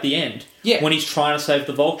exactly at the end. Yeah. When he's trying to save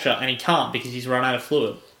the vulture, and he can't because he's run out of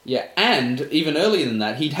fluid. Yeah, and even earlier than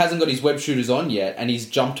that, he hasn't got his web shooters on yet, and he's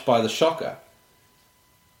jumped by the shocker.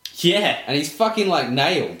 Yeah. And he's fucking, like,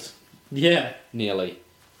 nailed. Yeah. Nearly.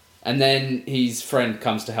 And then his friend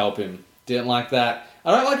comes to help him. Didn't like that.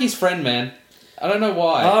 I don't like his friend, man. I don't know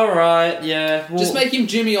why. Alright, yeah. Well, Just make him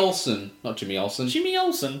Jimmy Olsen. Not Jimmy Olsen. Jimmy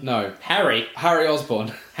Olsen? No. Harry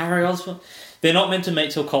Osborn. Harry Osborn. They're not meant to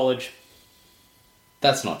meet till college.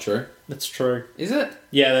 That's not true. That's true. Is it?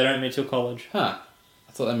 Yeah, they don't meet till college. Huh.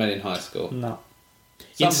 I thought they met in high school. No.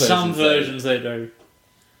 Some In some versions versions they do.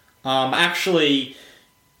 Actually,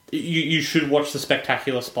 you should watch The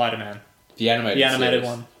Spectacular Spider-Man. The animated The animated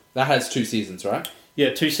series. one. That has 2 seasons, right?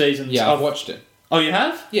 Yeah, 2 seasons. Yeah, I've watched it. Oh, you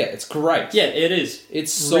have? Yeah, it's great. Yeah, it is.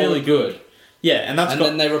 It's so really good. Yeah, and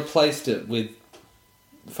then they replaced it with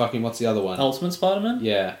fucking what's the other one? Ultimate Spider-Man?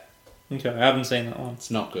 Yeah, Okay, I haven't seen that one.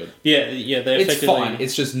 it's not good. Yeah, they It's effectively... fine.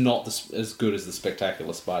 It's just not as good as the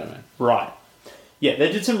Spectacular Spider-Man. Right. Yeah,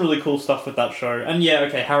 they did some really cool stuff with that show. And yeah,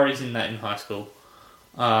 okay, Harry's in that in high school.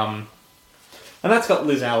 And that's got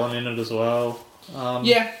Liz Allen in it as well.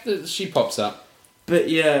 Yeah, she pops up. But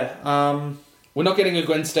yeah, We're not getting a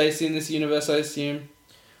Gwen Stacy in this universe, I assume.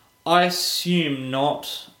 I assume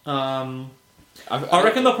not. I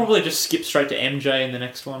reckon they'll probably just skip straight to MJ in the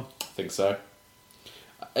next one. I think so.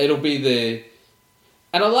 It'll be the...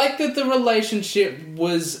 And I like that the relationship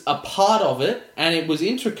was a part of it, and it was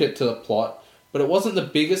intricate to the plot, but it wasn't the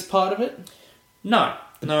biggest part of it. No.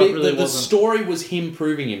 It really the wasn't. story was him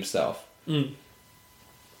proving himself. Mm.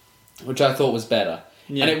 Which I thought was better.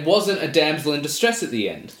 Yeah. And it wasn't a damsel in distress at the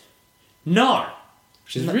end. No.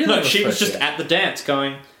 Which is really No, she was just refreshing. at the dance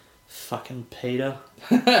going, fucking Peter.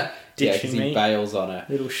 Yeah, ditching because he me. bails on her.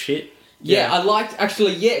 Little shit. Yeah, I liked...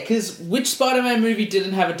 Actually, yeah, because which Spider-Man movie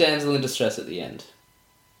didn't have a damsel in distress at the end?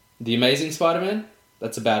 The Amazing Spider-Man?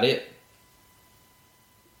 That's about it.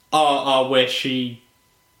 Where she...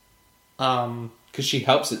 Because she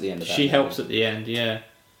helps at the end of that She movie. helps at the end, yeah.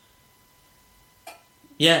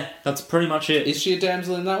 Yeah, that's pretty much it. Is she a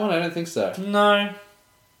damsel in that one? I don't think so. No.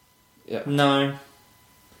 Yeah. No.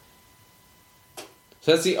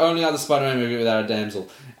 So that's the only other Spider-Man movie without a damsel.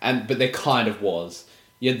 But there kind of was.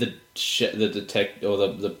 You had the detective, or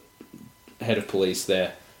the head of police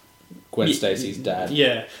there. Gwen Stacy's dad.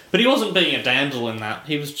 Yeah. But he wasn't being a damsel in that.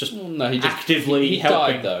 He was just No, he just... actively he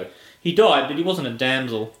helping. died, though. He died, but he wasn't a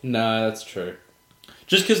damsel. No, that's true.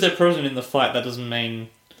 Just because they're present in the fight, that doesn't mean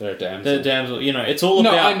They're a damsel. they're a damsel. You know, it's all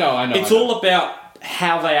No, about... I know. It's all about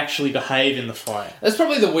how they actually behave in the fight. That's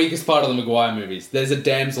probably the weakest part of the Maguire movies. There's a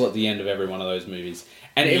damsel at the end of every one of those movies.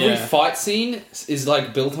 And every fight scene is,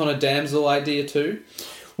 like, built on a damsel idea, too.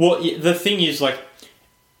 Well, the thing is, like,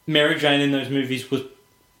 Mary Jane in those movies was,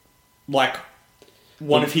 like,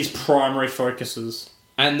 one of his primary focuses.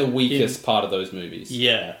 And the weakest part of those movies.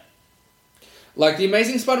 Yeah. Like, The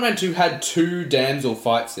Amazing Spider-Man 2 had 2 damsel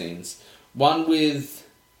fight scenes. One with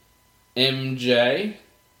MJ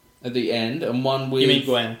at the end, and one with... You mean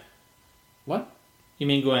Gwen? What? You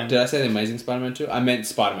mean Gwen? Did I say The Amazing Spider-Man 2? I meant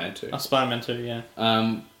Spider-Man 2. Oh, Spider-Man 2, yeah.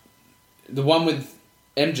 The one with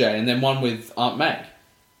MJ, and then one with Aunt May.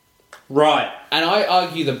 Right. And I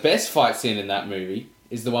argue the best fight scene in that movie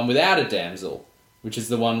is the one without a damsel, which is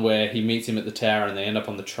the one where he meets him at the tower and they end up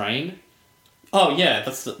on the train. Oh, yeah,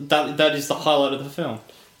 that is the highlight of the film.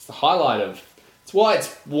 It's the highlight of... It's why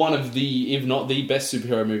it's one of the, if not the best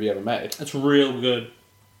superhero movie ever made. It's real good.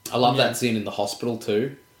 I love that scene in the hospital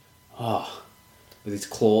too. Oh, with his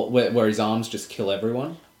claw, where his arms just kill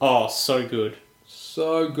everyone. Oh, so good.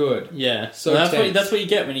 So good. Yeah. So And that's what you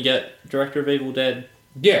get when you get Director of Evil Dead.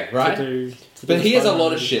 Yeah, right? To do But he has a lot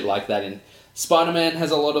of movie. shit like that in... Spider-Man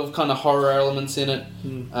has a lot of kind of horror elements in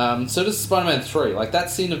it. So does Spider-Man 3. Like, that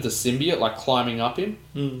scene of the symbiote, like, climbing up him.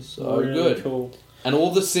 So really good. Cool. And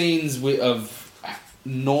all the scenes of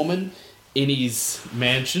Norman in his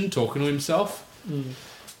mansion talking to himself.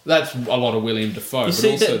 That's a lot of William Dafoe. You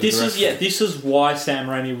see, also this is why Sam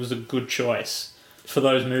Raimi was a good choice for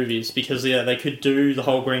those movies, because they could do the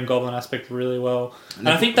whole Green Goblin aspect really well. And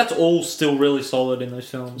I think that's all still really solid in those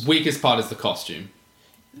films. Weakest part is the costume.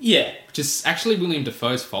 Yeah. Which is actually William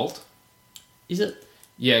Dafoe's fault. Is it?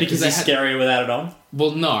 Yeah, Because he's scarier without it on?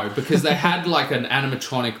 Well, no, because they had like an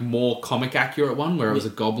animatronic, more comic accurate one where it was a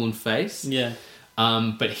goblin face. Yeah.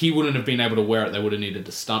 But he wouldn't have been able to wear it. They would have needed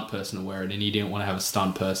a stunt person to wear it, and he didn't want to have a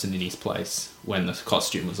stunt person in his place when the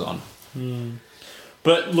costume was on.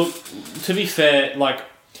 But look, to be fair, like,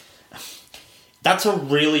 that's a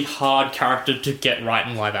really hard character to get right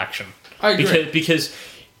in live action. I agree. Because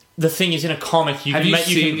the thing is, in a comic, Have you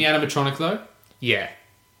seen the animatronic though? Yeah.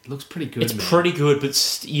 It looks pretty good. It's pretty good, but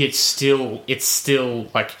it's still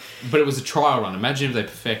like... But it was a trial run. Imagine if they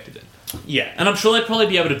perfected it. Yeah, and I'm sure they'd probably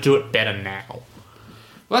be able to do it better now.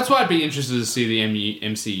 Well, that's why I'd be interested to see the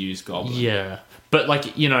MCU's Goblin. Yeah, but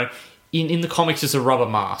like, you know, in the comics it's a rubber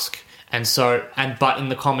mask, but in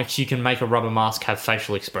the comics you can make a rubber mask have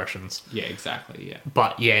facial expressions. Yeah, exactly. Yeah.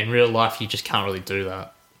 But yeah, in real life you just can't really do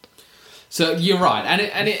that. So you're right,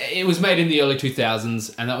 and it was made in the early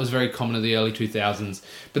 2000s, and that was very common in the early 2000s.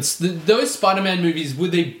 But those Spider-Man movies were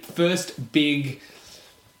the first big,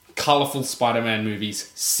 colourful Spider-Man movies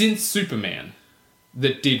since Superman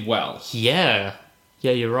that did well. Yeah,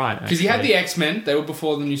 you're right. Because you had the X-Men; they were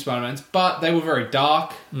before the new Spider-Mans, but they were very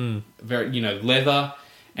dark, very leather,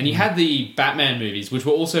 And you had the Batman movies, which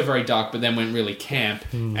were also very dark, but then went really camp,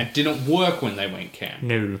 and didn't work when they went camp.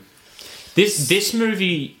 No. This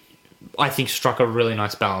movie, I think, struck a really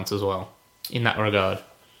nice balance as well, in that regard.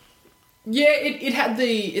 Yeah, it had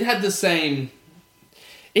the same...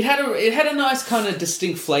 It had a nice kind of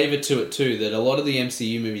distinct flavour to it too that a lot of the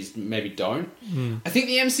MCU movies maybe don't. I think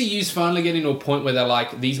the MCU's finally getting to a point where they're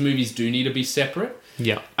like, these movies do need to be separate.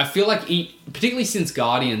 Yeah. I feel like, particularly since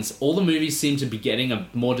Guardians, all the movies seem to be getting a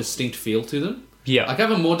more distinct feel to them. Yeah. Like, I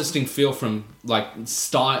have a more distinct feel from, like,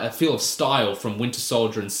 a feel of style from Winter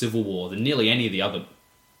Soldier and Civil War than nearly any of the other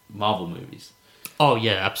Marvel movies. Oh,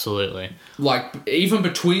 yeah, absolutely. Like, even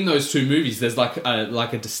between those two movies, there's, like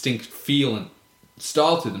a distinct feel and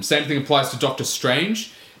style to them. Same thing applies to Doctor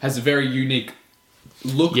Strange. Has a very unique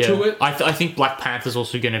look to it. I think Black Panther's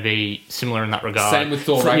also going to be similar in that regard. Same with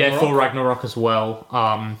Thor Ragnarok. Yeah, Thor Ragnarok as well.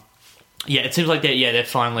 Yeah, it seems like they're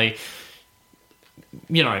finally,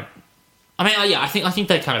 you know, I mean, I think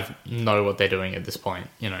they kind of know what they're doing at this point,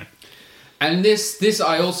 you know. And this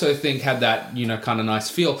I also think had that, you know, kind of nice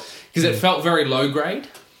feel because it felt very low grade.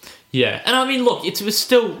 Yeah, and I mean, look, it was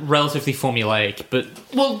still relatively formulaic, but...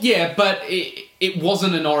 Well, yeah, but it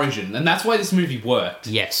wasn't an origin, and that's why this movie worked.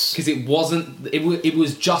 Yes. Because it wasn't... It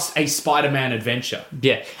was just a Spider-Man adventure.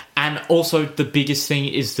 Yeah, and also the biggest thing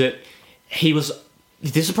is that he was...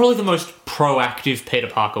 This is probably the most proactive Peter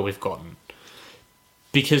Parker we've gotten.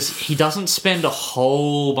 Because he doesn't spend a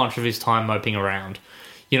whole bunch of his time moping around.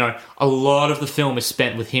 You know, a lot of the film is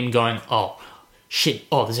spent with him going, oh... Shit!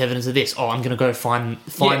 Oh, there's evidence of this. Oh, I'm gonna go find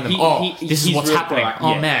them. This is what's happening.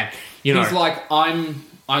 Oh man, you know. He's like, I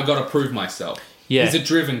gotta prove myself. Yeah, he's a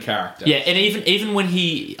driven character. Yeah, and even when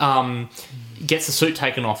he gets the suit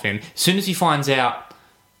taken off him, as soon as he finds out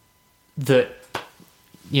that,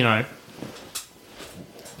 you know,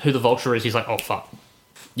 who the Vulture is, he's like, oh fuck,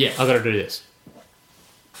 yeah, I gotta do this.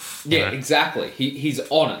 Yeah, you know? Exactly. He's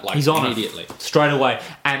on it. Like, he's on immediately, straight away.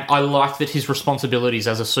 And I like that his responsibilities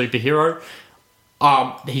as a superhero.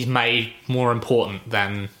 He's made more important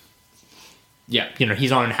than, you know,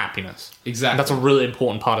 his own happiness. Exactly. And that's a really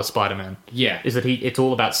important part of Spider-Man. Yeah. Is that it's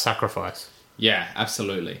all about sacrifice. Yeah,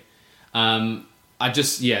 absolutely. That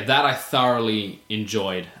I thoroughly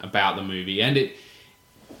enjoyed about the movie. And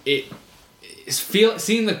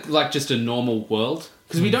seeing just a normal world,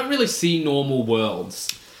 because we don't really see normal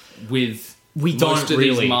worlds with most of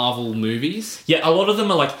these Marvel movies. Yeah, a lot of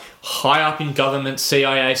them are like high up in government,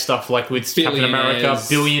 CIA stuff, like with Captain America,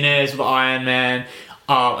 billionaires with Iron Man,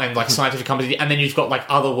 and like scientific companies, and then you've got like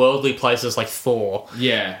otherworldly places like Thor.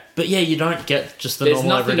 Yeah, but yeah, you don't get just the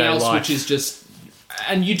normal everyday life. There's nothing else, which is just,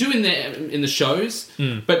 and you do in the shows,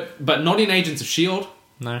 but not in Agents of S.H.I.E.L.D.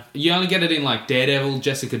 No, you only get it in like Daredevil,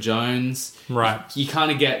 Jessica Jones. Right, you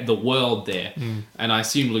kind of get the world there, and I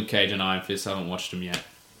assume Luke Cage and Iron Fist. I haven't watched them yet.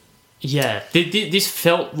 Yeah, this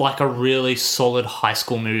felt like a really solid high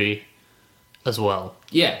school movie as well.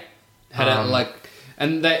 Yeah.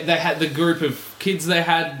 And they had the group of kids they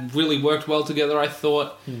had really worked well together, I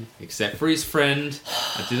thought, except for his friend.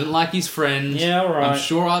 I didn't like his friend. Yeah, all right. I'm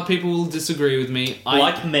sure other people will disagree with me.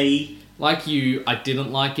 Me. Like you, I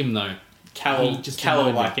didn't like him, though. Cal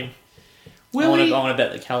will like him. Will he? I want to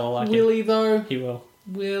bet that Cal will like him. Will he, though? He will.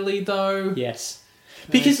 Will he, though? Yes.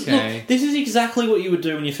 Because, look, this is exactly what you would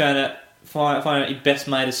do when you find out your best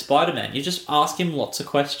mate is Spider-Man. You just ask him lots of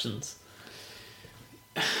questions.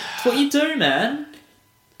 It's what you do, man.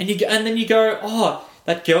 And then you go, oh,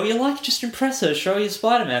 that girl you like, just impress her, show her your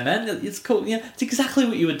Spider-Man, man. It's cool. Yeah, it's exactly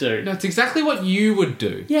what you would do. No, it's exactly what you would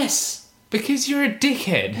do. Yes. Because you're a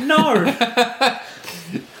dickhead. No.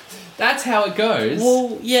 That's how it goes.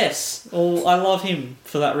 Well, yes. Well, I love him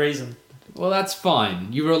for that reason. Well, that's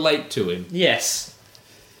fine. You relate to him. Yes.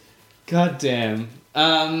 God damn.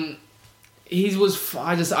 I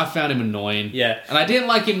found him annoying. Yeah. And I didn't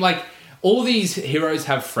like him. Like, all these heroes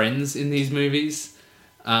have friends in these movies.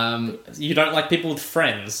 You don't like people with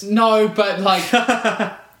friends? No, but like,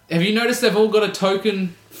 have you noticed they've all got a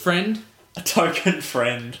token friend? A token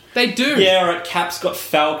friend. They do. Yeah, right. Cap's got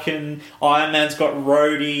Falcon. Iron Man's got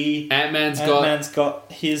Rhodey. Ant-Man's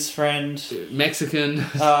got his friend. Mexican.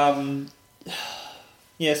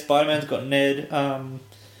 Yeah, Spider-Man's got Ned.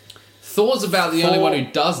 Thor's about the only one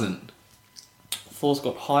who doesn't. Thor's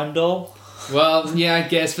got Heimdall. Well, yeah, I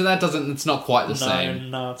guess, but it's not quite the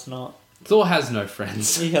same. No, it's not. Thor has no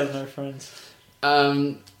friends. He has no friends.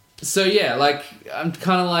 So yeah, like, I'm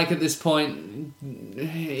kind of like, at this point,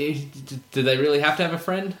 do they really have to have a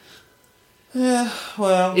friend? Yeah,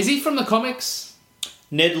 well... Is he from the comics?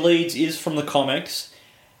 Ned Leeds is from the comics,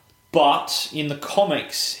 but in the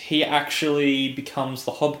comics, he actually becomes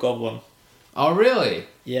the Hobgoblin. Oh, really?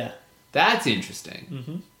 Yeah. That's interesting.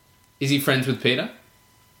 Mm-hmm. Is he friends with Peter?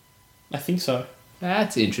 I think so.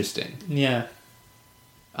 That's interesting. Yeah.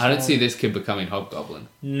 I don't see this kid becoming Hobgoblin.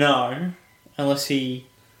 No, unless he,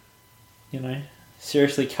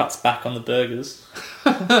 seriously cuts back on the burgers.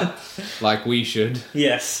 Like we should.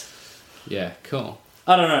 Yes. Yeah, cool.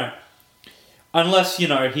 I don't know. Unless, he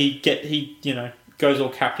goes all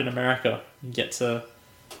Captain America and gets an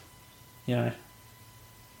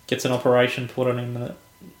operation put on him that,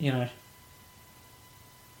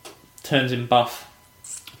 turns him buff.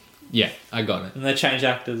 Yeah, I got it. And they change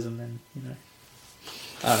actors and then,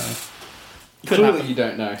 I don't know. Clearly you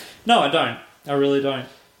don't know. No, I don't. I really don't.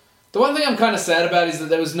 The one thing I'm kind of sad about is that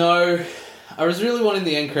there was no... I was really wanting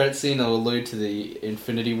the end credit scene to allude to the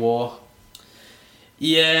Infinity War.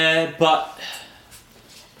 Yeah, but...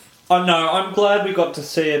 Oh no, I'm glad we got to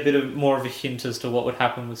see a bit more of a hint as to what would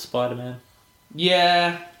happen with Spider-Man.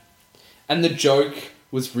 Yeah. And the joke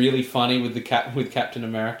was really funny with with Captain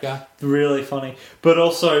America. Really funny. But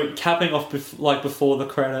also, capping off before the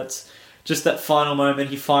credits... Just that final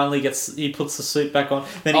moment, he puts the suit back on,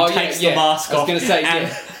 then he takes the mask off. I was going to say,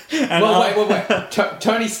 wait.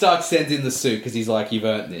 Tony Stark sends in the suit because he's like, you've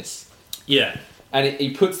earned this. Yeah. And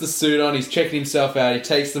he puts the suit on, he's checking himself out, he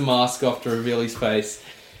takes the mask off to reveal his face.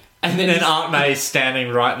 And then Aunt May's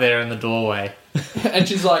standing right there in the doorway. And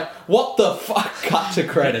she's like, what the fuck? Cut to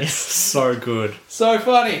credits. So good. So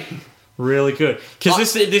funny. Really good.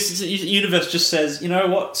 Because this universe just says, you know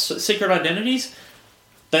what? Secret identities?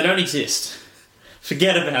 They don't exist.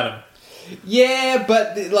 Forget about them. Yeah,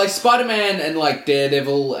 but like Spider-Man and like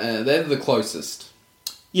Daredevil, they're the closest.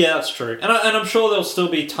 Yeah, that's true. And I'm sure there'll still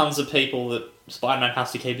be tons of people that Spider-Man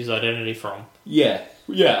has to keep his identity from. Yeah,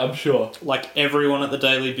 I'm sure. Like everyone at the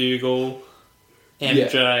Daily Bugle,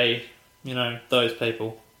 MJ, those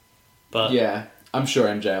people. But yeah, I'm sure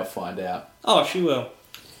MJ will find out. Oh, she will.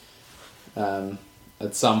 At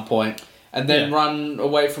some point. And then run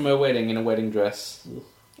away from her wedding in a wedding dress.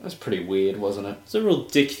 That was pretty weird, wasn't it? It's a real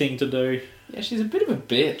dick thing to do. Yeah, she's a bit of a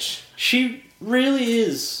bitch. She really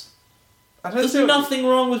is. There's nothing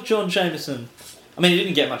wrong with John Jameson. I mean, he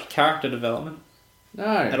didn't get much character development. No.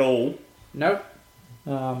 At all. Nope.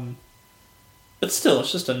 But still,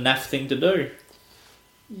 it's just a naff thing to do.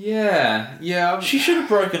 Yeah. She should have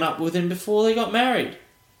broken up with him before they got married.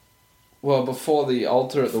 Well, before the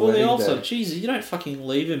altar at the wedding. Before the altar. Jesus, you don't fucking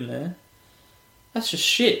leave him there. That's just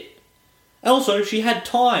shit. Also, she had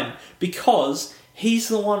time because he's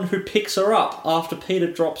the one who picks her up after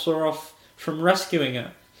Peter drops her off from rescuing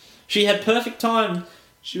her. She had perfect time.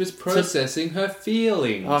 She was processing her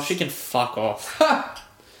feelings. Oh, she can fuck off.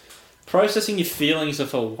 Processing your feelings are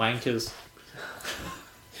for wankers.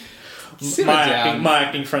 Simmer down. My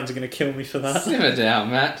acting friends are going to kill me for that. Simmer down,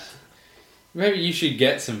 Matt. Maybe you should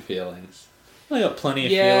get some feelings. I got plenty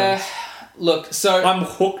of feelings. Look, so... I'm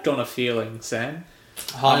hooked on a feeling, Sam.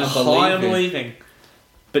 I'm high on believing.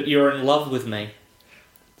 But you're in love with me.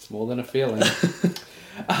 It's more than a feeling.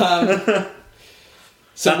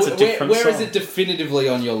 So that's a different where song. is it definitively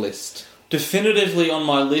on your list? Definitively on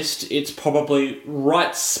my list, it's probably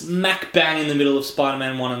right smack bang in the middle of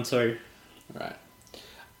Spider-Man 1 and 2. Right.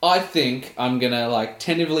 I think I'm going to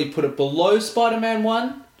tentatively put it below Spider-Man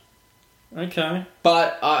 1. Okay.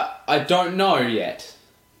 But I don't know yet.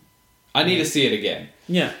 I need to see it again.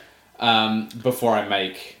 Yeah. Before I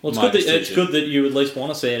make Well, my decision. it's good that you at least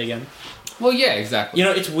want to see it again. Well, yeah, exactly.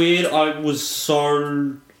 It's weird. I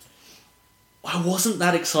wasn't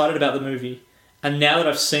that excited about the movie. And now that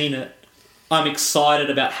I've seen it, I'm excited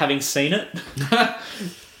about having seen it.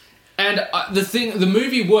 And the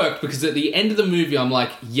movie worked because at the end of the movie, I'm like,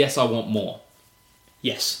 yes, I want more.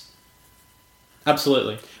 Yes.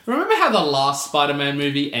 Absolutely. Remember how the last Spider-Man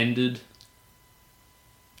movie ended?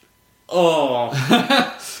 Oh.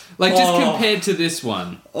 Just compared to this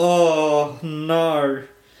one. Oh, no.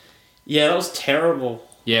 Yeah, that was terrible.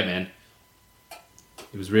 Yeah, man.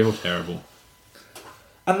 It was real terrible.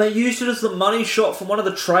 And they used it as the money shot from one of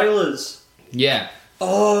the trailers. Yeah.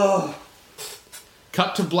 Oh.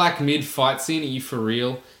 Cut to black mid-fight scene, are you for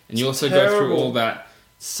real? And you also go through all that.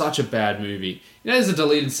 Such a bad movie. There's a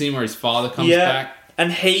deleted scene where his father comes back.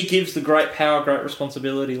 And he gives the great power, great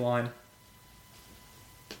responsibility line.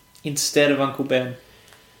 Instead of Uncle Ben.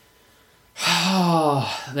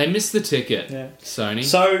 They missed the ticket, Sony.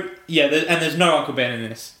 So, yeah, and there's no Uncle Ben in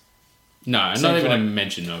this. No, not even a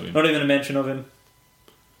mention of him. Not even a mention of him.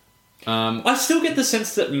 I still get the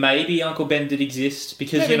sense that maybe Uncle Ben did exist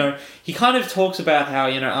because, he kind of talks about how,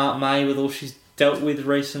 Aunt May with all she's dealt with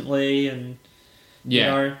recently and,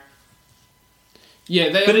 Yeah,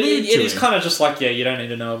 but it is kind of just like, you don't need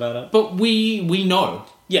to know about it. But we know.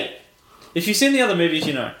 Yeah. If you've seen the other movies,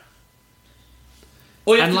 you know.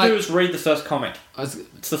 All you have And, to like, do is read the first comic.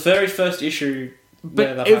 It's the very first issue.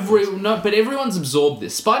 But that happens. but everyone's absorbed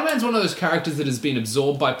this. Spider-Man's one of those characters that has been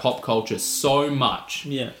absorbed by pop culture so much.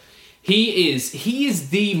 Yeah. He is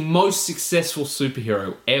the most successful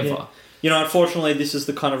superhero ever. Yeah. You know, unfortunately, this is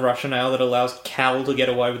the kind of rationale that allows Cal to get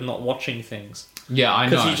away with not watching things. Yeah, I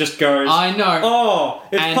know. Because he just goes, I know. Oh,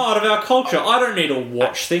 it's part of our culture. I don't need to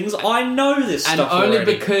watch things. I know this And stuff only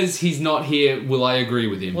already. because he's not here will I agree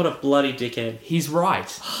with him. What a bloody dickhead. He's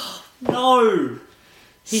right. No!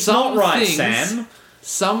 He's not right, things- Sam.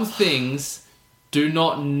 Some things do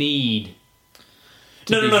not need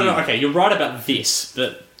to No, be no, no, no. viewed. Okay, you're right about this,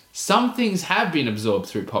 but... Some things have been absorbed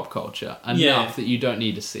through pop culture enough that you don't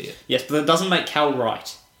need to see it. Yes, but that doesn't make Cal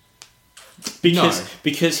right.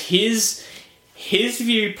 Because his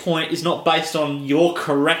viewpoint is not based on your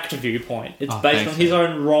correct viewpoint. It's based on his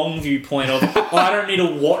own wrong viewpoint of, I don't need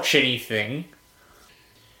to watch anything.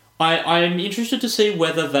 I'm interested to see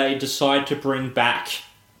whether they decide to bring back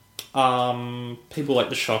people like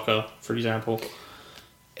the Shocker, for example.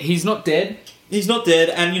 He's not dead. He's not dead,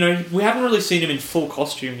 and, you know, we haven't really seen him in full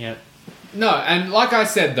costume yet. No, and like I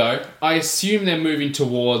said, though, I assume they're moving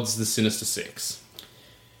towards the Sinister Six.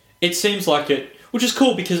 It seems like it, which is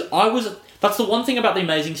cool, because that's the one thing about the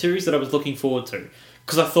Amazing series that I was looking forward to.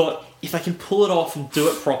 Because I thought, if they can pull it off and do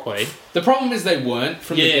it properly... The problem is they weren't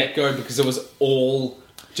from the get-go because it was all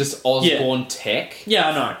just Osborn tech. Yeah,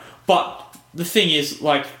 I know. But the thing is,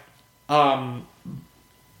 like...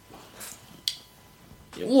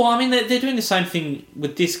 Well, I mean, they're doing the same thing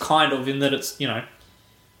with this, kind of, in that it's, you know,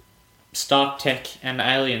 Stark tech and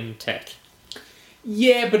alien tech.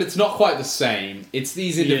 Yeah, but it's not quite the same. It's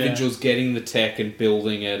these individuals getting the tech and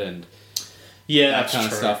building it and that kind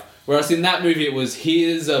of stuff. Whereas in that movie, it was,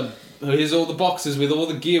 here's all the boxes with all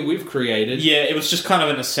the gear we've created. Yeah, it was just kind of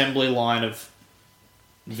an assembly line of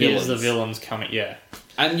Villains. Here's the villains coming, yeah.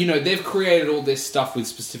 And, you know, they've created all this stuff with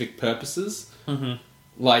specific purposes. Mm-hmm.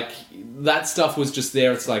 Like, that stuff was just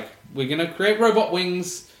there. It's like, we're going to create robot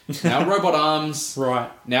wings, now robot arms,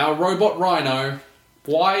 Right. now robot rhino.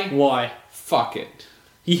 Why? Why? Fuck it.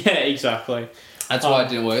 Yeah, exactly. That's why it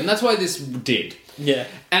didn't work. And that's why this did. Yeah.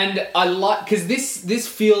 And I like... Because this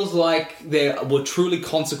feels like there were truly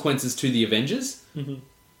consequences to the Avengers. Mm-hmm.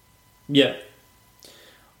 Yeah.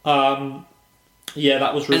 Yeah,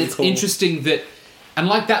 that was really And it's cool. interesting that... And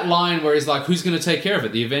like that line where he's like, who's going to take care of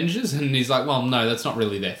it? The Avengers? And he's like, well, no, that's not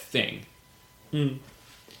really their thing. Mm.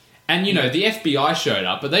 And, you know, the FBI showed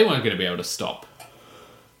up, but they weren't going to be able to stop.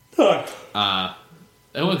 No.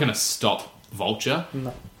 They weren't going to stop Vulture.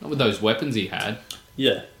 No. Not with those weapons he had.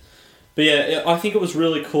 Yeah. But yeah, I think it was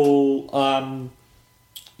really cool.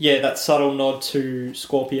 That subtle nod to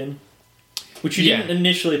Scorpion, which you didn't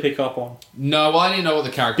initially pick up on. No, I didn't know what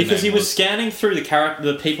the character Because he name was scanning through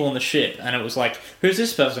the people on the ship, and it was like, who's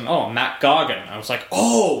this person? Oh, Matt Gargan. I was like,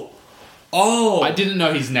 oh! I didn't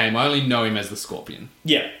know his name. I only know him as the Scorpion.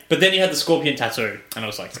 Yeah, but then he had the Scorpion tattoo, and I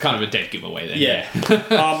was like... It's kind of a dead giveaway then. Yeah.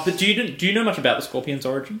 But do you know much about the Scorpion's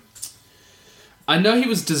origin? I know he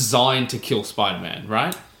was designed to kill Spider-Man,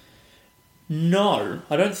 right? No,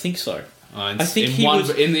 I don't think so. I think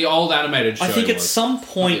in the old animated show. I think at some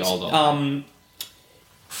point,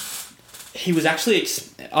 he was actually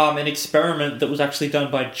an experiment that was actually done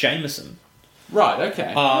by Jameson. Right.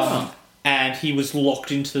 Okay. And he was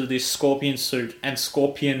locked into this Scorpion suit, and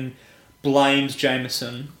Scorpion blames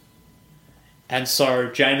Jameson, and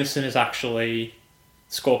so Jameson is actually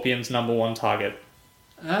Scorpion's number one target.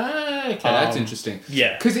 Okay, that's interesting.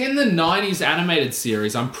 Yeah. Because in the 90s animated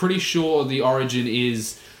series, I'm pretty sure the origin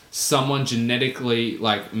is someone genetically,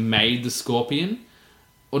 like, made the Scorpion.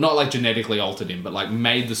 Or not, like, genetically altered him, but, like,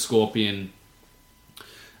 made the Scorpion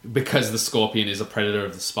because the Scorpion is a predator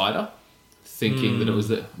of the spider. Thinking that it was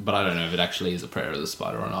the... But I don't know if it actually is a predator of the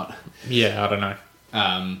spider or not. Yeah, I don't know.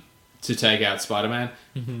 To take out Spider-Man.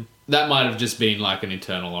 Mm-hmm. That might have just been, like, an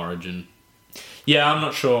internal origin. Yeah, I'm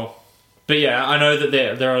not sure. But yeah, I know that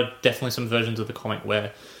there are definitely some versions of the comic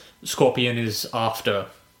where Scorpion is after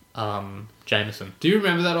Jameson. Do you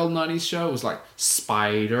remember that old 90s show? It was like,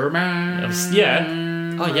 Spider-Man. Oh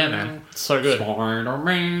yeah, man. It's so good.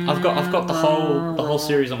 Spider-Man. I've got the whole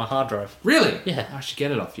series on my hard drive. Really? Yeah. I should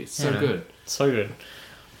get it off you. It's so good. So good.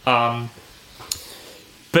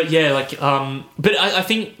 But yeah, like, but I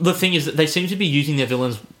think the thing is that they seem to be using their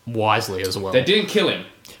villains wisely as well. They didn't kill him,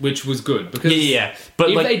 which was good. Because but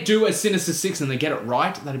if like, they do a Sinister Six and they get it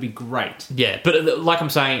right, that'd be great. Yeah, but like I'm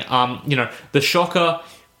saying, the Shocker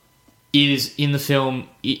is in the film.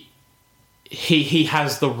 He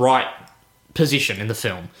has the right position in the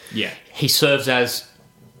film. Yeah, he serves as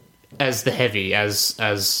the heavy, as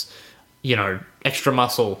extra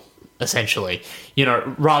muscle, essentially.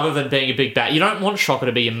 Rather than being a big bad. You don't want Shocker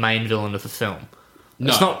to be a main villain of the film.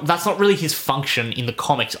 No. That's not really his function in the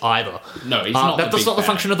comics either. No, he's not That's not the bad.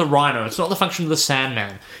 function of the Rhino. It's not the function of the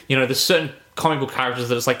Sandman. There's certain comic book characters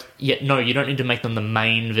that it's like, no, you don't need to make them the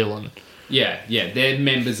main villain. Yeah, they're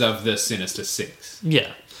members of the Sinister Six.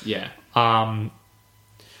 Yeah. Yeah.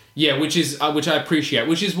 Which I appreciate.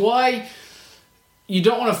 Which is why you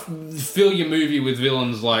don't want to fill your movie with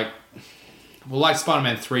villains like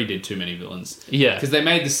Spider-Man 3 did too many villains. Yeah. Because they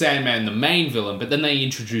made the Sandman the main villain, but then they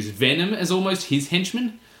introduced Venom as almost his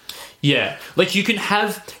henchman. Yeah. Like, you can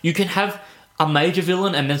have a major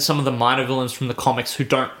villain and then some of the minor villains from the comics who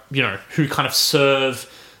don't, who kind of serve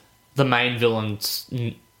the main villain's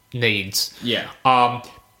needs. Yeah.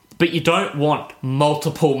 But you don't want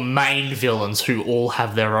multiple main villains who all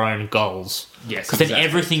have their own goals. Yes, because then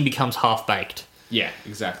everything becomes half-baked. Yeah,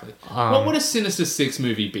 exactly. What would a Sinister Six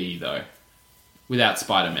movie be, though, without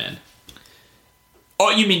Spider-Man?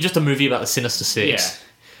 Oh, you mean just a movie about the Sinister Six? Yeah.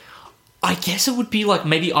 I guess it would be like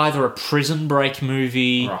maybe either a prison break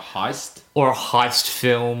movie... Or a heist? Or a heist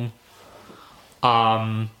film.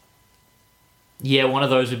 Yeah, one of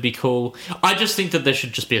those would be cool. I just think that there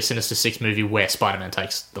should just be a Sinister Six movie where Spider-Man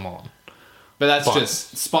takes them on. But that's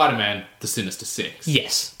just Spider-Man, the Sinister Six.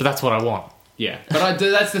 Yes, but that's what I want. Yeah, but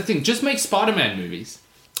that's the thing. Just make Spider-Man movies.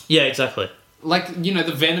 Yeah, exactly. Like,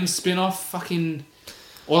 the Venom spin-off, fucking...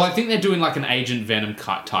 Well, I think they're doing like an Agent Venom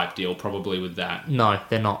cut type deal, probably, with that. No,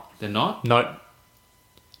 they're not. They're not? No.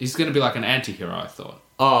 He's going to be like an anti-hero, I thought.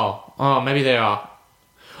 Oh, maybe they are.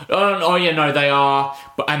 Oh, yeah, no, they are.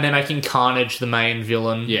 And they're making Carnage the main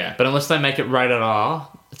villain. Yeah. But unless they make it rated R,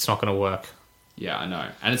 it's not going to work. Yeah, I know.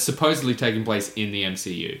 And it's supposedly taking place in the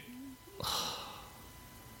MCU.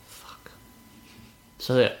 Fuck.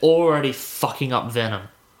 So they're already fucking up Venom.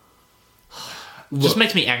 Just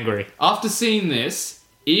makes me angry. After seeing this,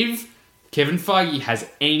 if Kevin Feige has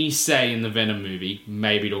any say in the Venom movie,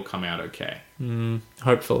 maybe it'll come out okay.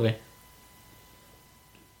 Hopefully.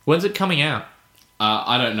 When's it coming out?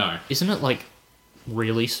 I don't know. Isn't it, like,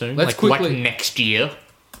 really soon? Let's quickly... Like next year?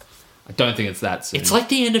 I don't think it's that soon. It's like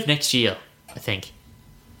the end of next year, I think.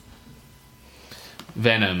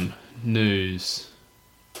 Venom news.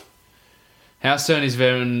 How Sony's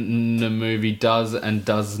Venom movie does and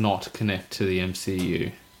does not connect to the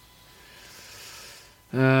MCU.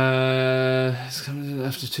 It's coming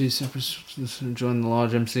after two separate join the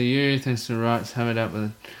large MCU thanks to rights hammered out by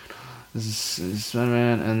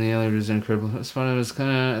Spider-Man and the earlier was incredible. Spider-Man was kind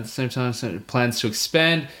of at the same time plans to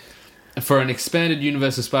expand for an expanded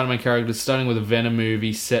universe of Spider-Man characters, starting with a Venom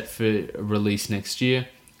movie set for release next year.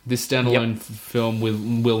 This standalone film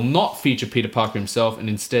will not feature Peter Parker himself and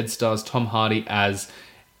instead stars Tom Hardy as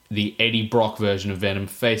the Eddie Brock version of Venom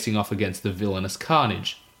facing off against the villainous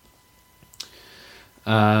Carnage.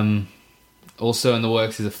 Also in the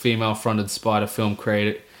works is a female-fronted spider film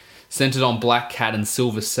created centered on Black Cat and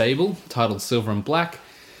Silver Sable, titled Silver and Black.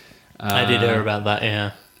 I did hear about that,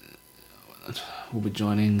 yeah. Will be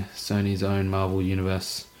joining Sony's own Marvel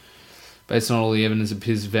universe. Based on all the evidence, it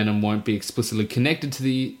appears Venom won't be explicitly connected to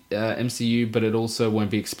the MCU, but it also won't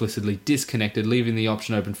be explicitly disconnected, leaving the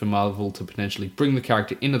option open for Marvel to potentially bring the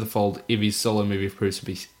character into the fold if his solo movie proves to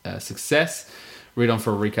be a success. Read on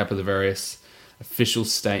for a recap of the various official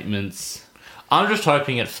statements. I'm just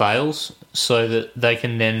hoping it fails so that they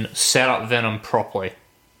can then set up Venom properly.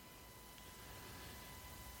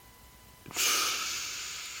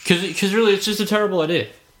 Because really, it's just a terrible idea.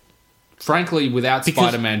 Frankly, without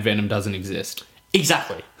Spider-Man, Venom doesn't exist.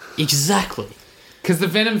 Exactly. Because the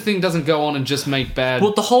Venom thing doesn't go on and just make bad...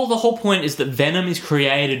 Well, the whole point is that Venom is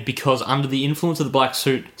created because under the influence of the black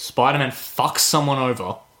suit, Spider-Man fucks someone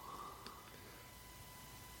over.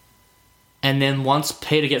 And then once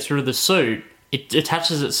Peter gets rid of the suit, it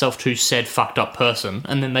attaches itself to said fucked up person,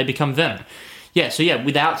 and then they become Venom. Yeah,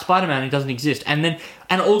 without Spider-Man, it doesn't exist. And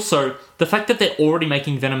also, the fact that they're already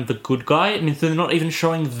making Venom the good guy, it means they're not even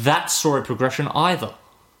showing that story progression either.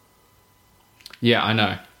 Yeah, I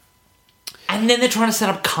know. And then they're trying to set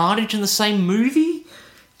up Carnage in the same movie?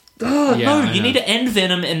 You need to end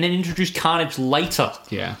Venom and then introduce Carnage later.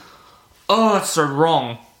 Yeah. Oh, it's so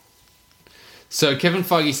wrong. So Kevin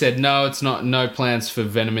Feige said, no plans for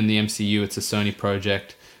Venom in the MCU, it's a Sony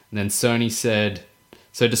project. And then Sony said...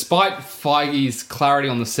 So despite Feige's clarity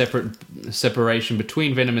on the separation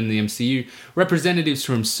between Venom and the MCU, representatives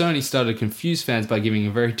from Sony started to confuse fans by giving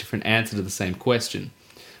a very different answer to the same question.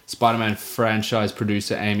 Spider-Man franchise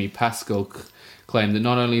producer Amy Pascal claimed that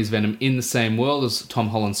not only is Venom in the same world as Tom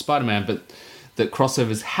Holland's Spider-Man, but that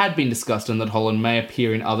crossovers had been discussed and that Holland may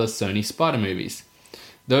appear in other Sony Spider movies.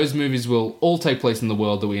 Those movies will all take place in the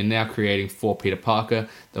world that we are now creating for Peter Parker.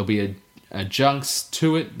 There'll be adjuncts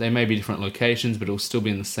to it. They may be different locations, but it'll still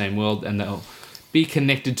be in the same world, and they'll be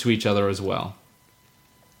connected to each other as well.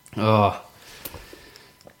 Oh.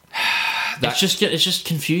 It's just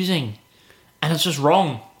confusing. And it's just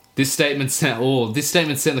wrong. This statement sent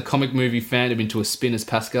the comic movie fandom into a spin as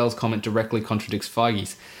Pascal's comment directly contradicts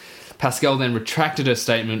Feige's. Pascal then retracted her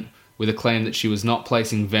statement with a claim that she was not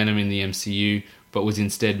placing Venom in the MCU, but was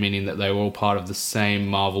instead meaning that they were all part of the same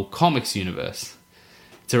Marvel Comics universe.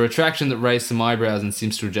 It's a retraction that raised some eyebrows and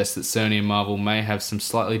seems to suggest that Sony and Marvel may have some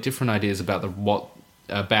slightly different ideas about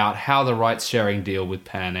how the rights sharing deal would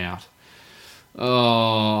pan out.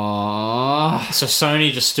 Oh. So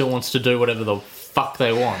Sony just still wants to do whatever the fuck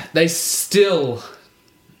they want.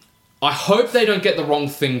 I hope they don't get the wrong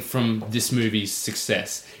thing from this movie's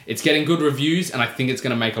success. It's getting good reviews, and I think it's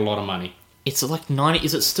going to make a lot of money. It's like 90...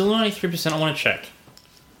 Is it still 93%? I want to check.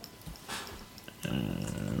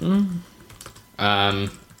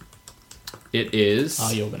 It is... Oh,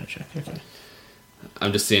 you're going to check. Okay.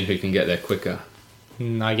 I'm just seeing who can get there quicker.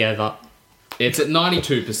 I gave up. It's at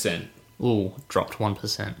 92%. Ooh, dropped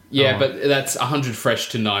 1%. Yeah, but that's 100 fresh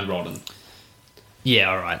to 9 rotten. Yeah,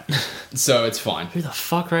 alright. So it's fine. Who the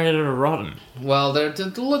fuck rated it a rotten? Well,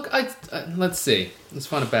 look, let's see. Let's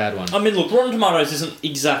find a bad one. I mean, look, Rotten Tomatoes isn't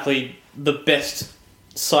exactly the best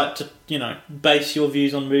site to, base your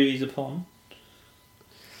views on movies upon.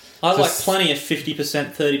 I like plenty of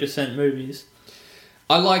 50%, 30% movies.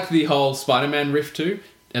 I like the whole Spider-Man riff too,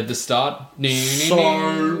 at the start.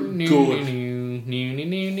 So good.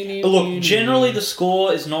 Look, generally the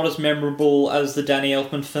score is not as memorable as the Danny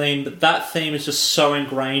Elfman theme, but that theme is just so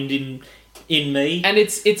ingrained in me. And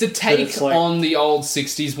it's a take on the old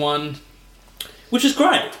 60s one. Which is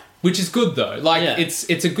great. Which is good though. It's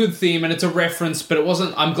a good theme and it's a reference, but it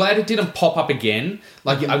wasn't... I'm glad it didn't pop up again.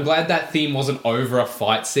 I'm glad that theme wasn't over a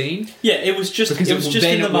fight scene. Yeah, it was just... Because it was just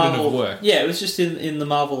in the Marvel... Worked. Yeah, it was just in the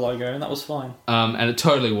Marvel logo, and that was fine. And it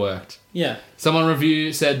totally worked. Yeah.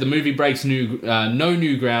 Someone said the movie breaks no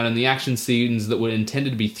new ground, and the action scenes that were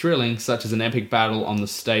intended to be thrilling, such as an epic battle on the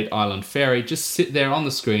State Island ferry, just sit there on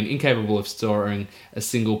the screen, incapable of storing a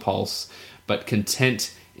single pulse, but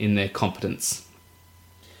content in their competence.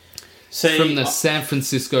 From the San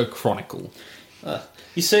Francisco Chronicle.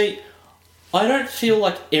 You see, I don't feel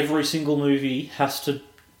like every single movie has to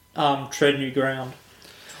tread new ground.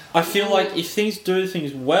 I feel like if things do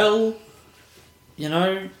things well,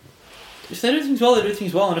 if they do things well, they do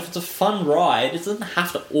things well, and if it's a fun ride, it doesn't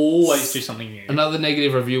have to always do something new. Another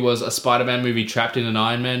negative review was a Spider-Man movie trapped in an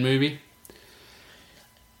Iron Man movie.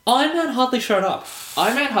 Iron Man hardly showed up.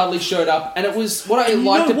 And it was... What I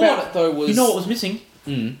liked about it, though, was... You know what was missing?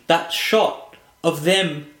 That shot of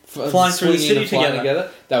them flying through the city together.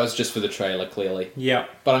 That was just for the trailer, clearly. Yeah.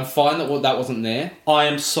 But I'm fine that wasn't there. I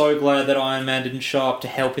am so glad that Iron Man didn't show up to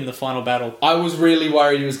help in the final battle. I was really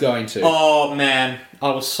worried he was going to. Oh, man. I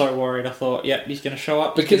was so worried. I thought, yep, he's going to show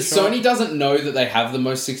up. Because Sony doesn't know that they have the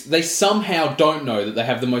most... They somehow don't know that they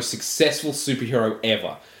have the most successful superhero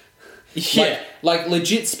ever. Yeah. Like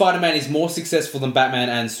legit, Spider-Man is more successful than Batman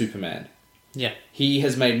and Superman. Yeah. He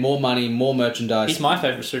has made more money, more merchandise. He's my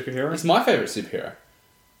favourite superhero. He's my favourite superhero.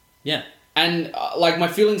 Yeah. And, my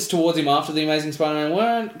feelings towards him after The Amazing Spider-Man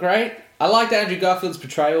weren't great. I liked Andrew Garfield's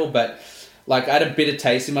portrayal, but, I had a bitter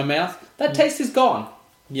taste in my mouth. That taste is gone.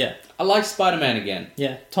 Yeah. I like Spider-Man again.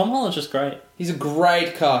 Yeah. Tom Holland's just great. He's a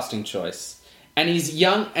great casting choice. And he's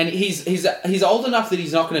young, and he's old enough that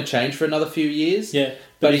he's not going to change for another few years. Yeah.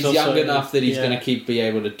 But he's young enough that he's going to be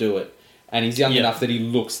able to do it. And he's young enough that he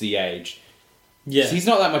looks the age. Yeah. He's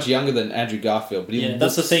not that much younger than Andrew Garfield, but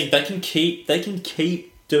that's the thing. They can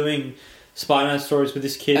keep doing Spider-Man stories with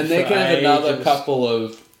this kid, and they can have another couple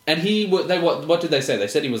of. And what did they say? They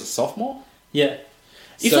said he was a sophomore. Yeah.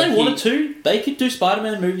 If they wanted to, they could do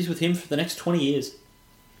Spider-Man movies with him for the next 20 years.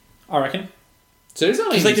 I reckon. So he's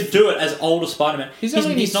only... Because they could do it as old as Spider-Man. He's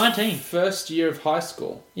 19. First year of high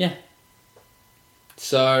school. Yeah.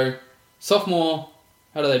 So, sophomore...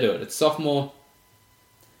 How do they do it? It's sophomore...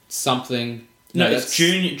 something... No, it's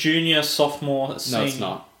junior, sophomore, senior. No, it's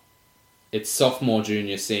not. It's sophomore,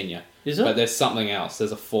 junior, senior. Is it? But there's something else.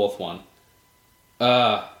 There's a fourth one.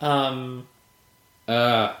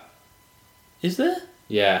 Is there?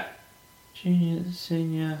 Yeah. Junior,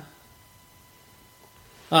 senior...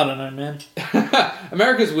 I don't know, man.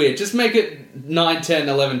 America's weird. Just make it 9, 10,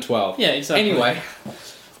 11, 12. Yeah, exactly. Anyway,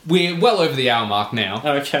 we're well over the hour mark now.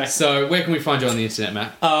 Okay. So where can we find you on the internet,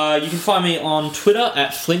 Matt? You can find me on Twitter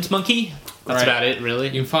at FlintMonkey. That's about it, really.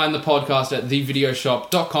 You can find the podcast at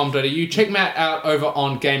thevideoshop.com.au. Check Matt out over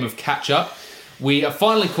on Game of Catch Up. We are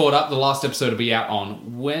finally caught up. The last episode will be out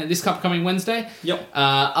on this upcoming Wednesday. Yep.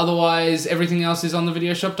 Otherwise, everything else is on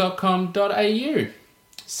thevideoshop.com.au.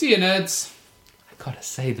 See you, nerds. I gotta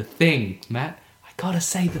say the thing, Matt. I gotta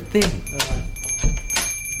say the thing.